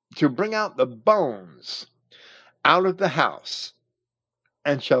 to bring out the bones out of the house,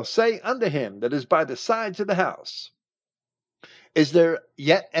 and shall say unto him that is by the sides of the house, Is there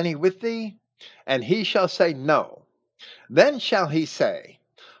yet any with thee? And he shall say, No. Then shall he say,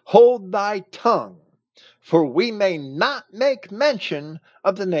 Hold thy tongue, for we may not make mention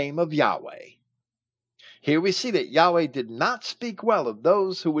of the name of Yahweh. Here we see that Yahweh did not speak well of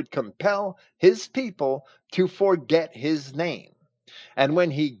those who would compel his people to forget his name. And when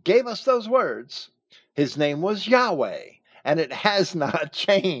he gave us those words, his name was Yahweh, and it has not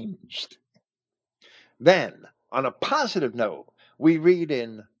changed. Then, on a positive note, we read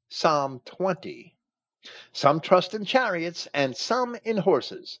in Psalm 20, Some trust in chariots and some in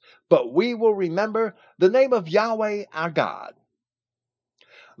horses, but we will remember the name of Yahweh our God.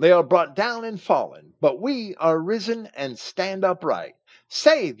 They are brought down and fallen, but we are risen and stand upright.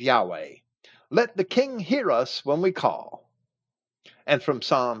 Save Yahweh. Let the King hear us when we call. And from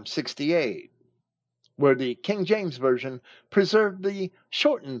Psalm 68, where the King James Version preserved the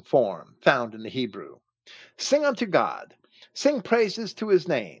shortened form found in the Hebrew. Sing unto God, sing praises to his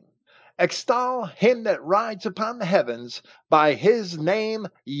name. Extol him that rides upon the heavens by his name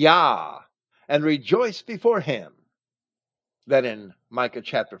Yah, and rejoice before him. Then in Micah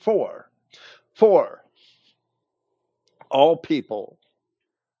chapter 4, For all people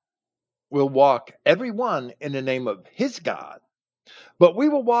will walk every one in the name of his God, but we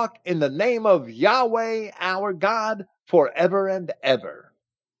will walk in the name of Yahweh our God forever and ever.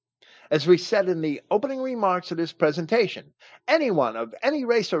 As we said in the opening remarks of this presentation, anyone of any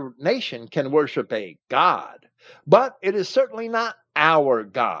race or nation can worship a God, but it is certainly not our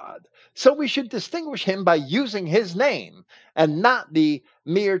God. So we should distinguish him by using his name and not the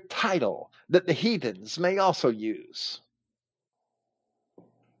mere title that the heathens may also use.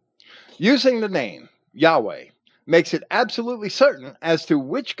 Using the name Yahweh makes it absolutely certain as to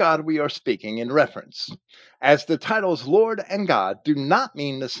which God we are speaking in reference, as the titles Lord and God do not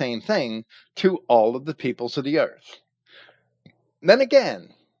mean the same thing to all of the peoples of the earth. Then again,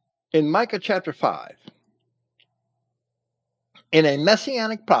 in Micah chapter 5, in a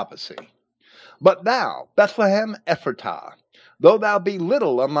messianic prophecy, But thou, Bethlehem Ephratah, though thou be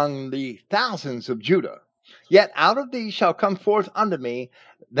little among the thousands of Judah, yet out of thee shall come forth unto me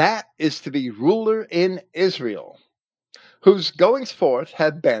that is to be ruler in Israel, whose goings forth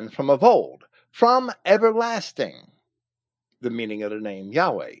have been from of old, from everlasting. The meaning of the name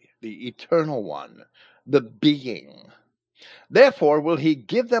Yahweh, the eternal one, the being. Therefore will he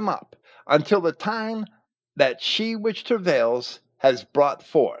give them up until the time that she which travails has brought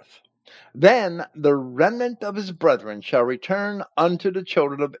forth. Then the remnant of his brethren shall return unto the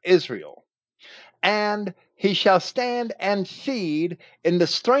children of Israel, and he shall stand and feed in the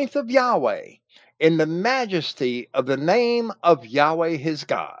strength of Yahweh, in the majesty of the name of Yahweh his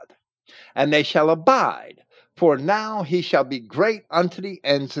God. And they shall abide, for now he shall be great unto the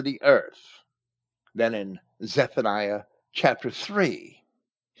ends of the earth. Then in Zephaniah chapter 3,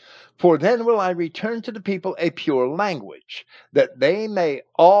 For then will I return to the people a pure language, that they may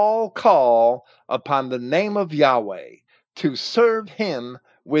all call upon the name of Yahweh, to serve him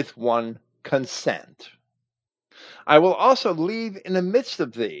with one consent. I will also leave in the midst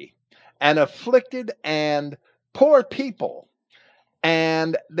of thee an afflicted and poor people,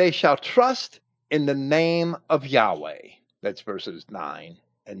 and they shall trust in the name of Yahweh. That's verses 9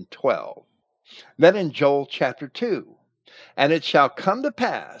 and 12. Then in Joel chapter 2, and it shall come to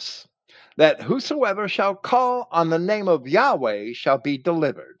pass that whosoever shall call on the name of Yahweh shall be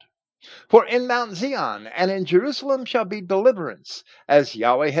delivered. For in Mount Zion and in Jerusalem shall be deliverance, as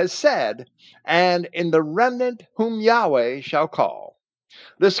Yahweh has said, and in the remnant whom Yahweh shall call.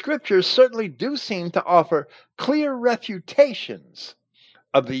 The scriptures certainly do seem to offer clear refutations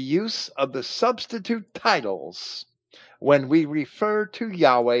of the use of the substitute titles when we refer to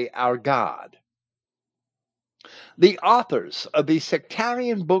Yahweh our God. The authors of the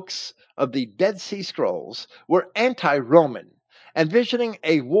sectarian books of the Dead Sea Scrolls were anti-Roman, envisioning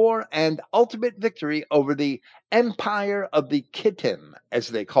a war and ultimate victory over the Empire of the Kittim, as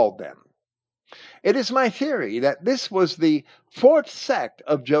they called them. It is my theory that this was the fourth sect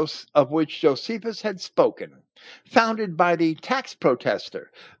of which Josephus had spoken, founded by the tax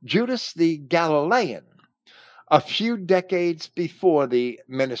protester Judas the Galilean, a few decades before the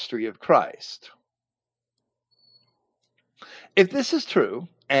ministry of Christ. If this is true,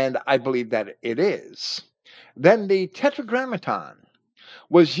 and I believe that it is, then the Tetragrammaton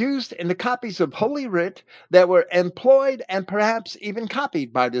was used in the copies of Holy Writ that were employed and perhaps even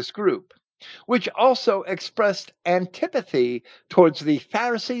copied by this group, which also expressed antipathy towards the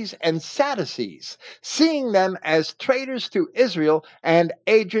Pharisees and Sadducees, seeing them as traitors to Israel and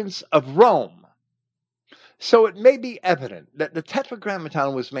agents of Rome. So it may be evident that the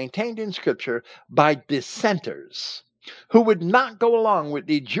Tetragrammaton was maintained in Scripture by dissenters who would not go along with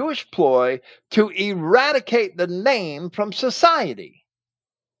the Jewish ploy to eradicate the name from society.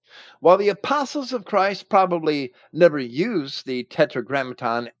 While the apostles of Christ probably never used the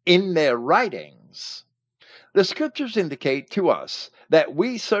Tetragrammaton in their writings, the scriptures indicate to us that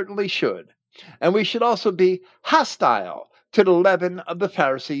we certainly should, and we should also be hostile to the leaven of the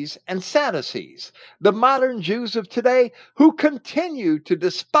Pharisees and Sadducees, the modern Jews of today who continue to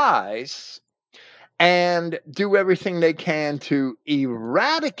despise and do everything they can to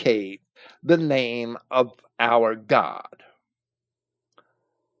eradicate the name of our God,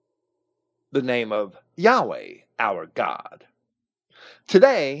 the name of Yahweh, our God.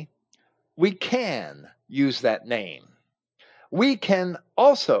 Today, we can use that name. We can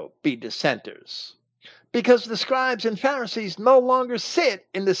also be dissenters because the scribes and Pharisees no longer sit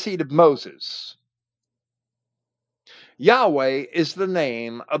in the seat of Moses. Yahweh is the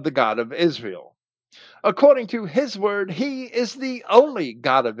name of the God of Israel. According to his word, he is the only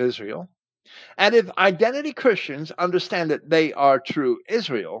God of Israel. And if identity Christians understand that they are true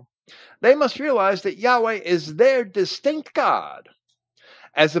Israel, they must realize that Yahweh is their distinct God,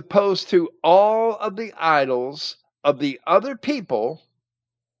 as opposed to all of the idols of the other people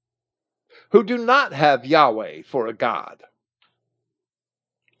who do not have Yahweh for a God.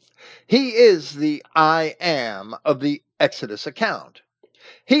 He is the I am of the Exodus account.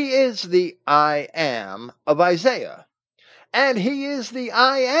 He is the I am of Isaiah. And he is the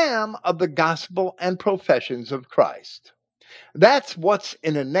I am of the gospel and professions of Christ. That's what's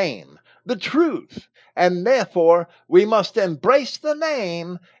in a name, the truth. And therefore, we must embrace the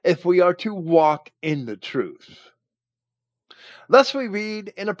name if we are to walk in the truth. Thus we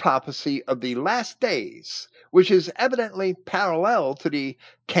read in a prophecy of the last days, which is evidently parallel to the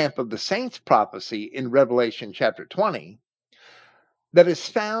camp of the saints prophecy in Revelation chapter 20, that is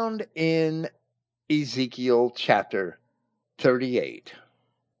found in Ezekiel chapter 38.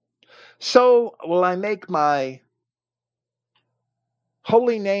 So will I make my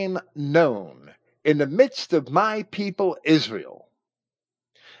holy name known in the midst of my people Israel,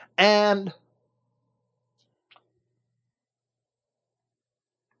 and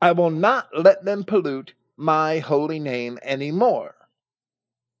I will not let them pollute my holy name anymore.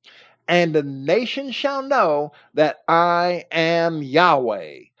 And the nations shall know that I am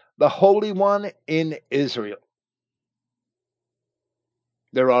Yahweh, the Holy One in Israel.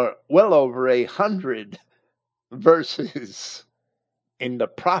 There are well over 100 verses in the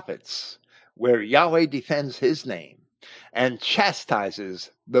prophets where Yahweh defends his name and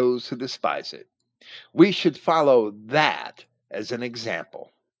chastises those who despise it. We should follow that as an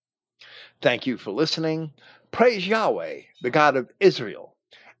example. Thank you for listening. Praise Yahweh, the God of Israel,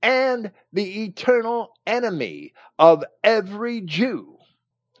 and the eternal enemy of every Jew.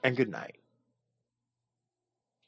 And good night.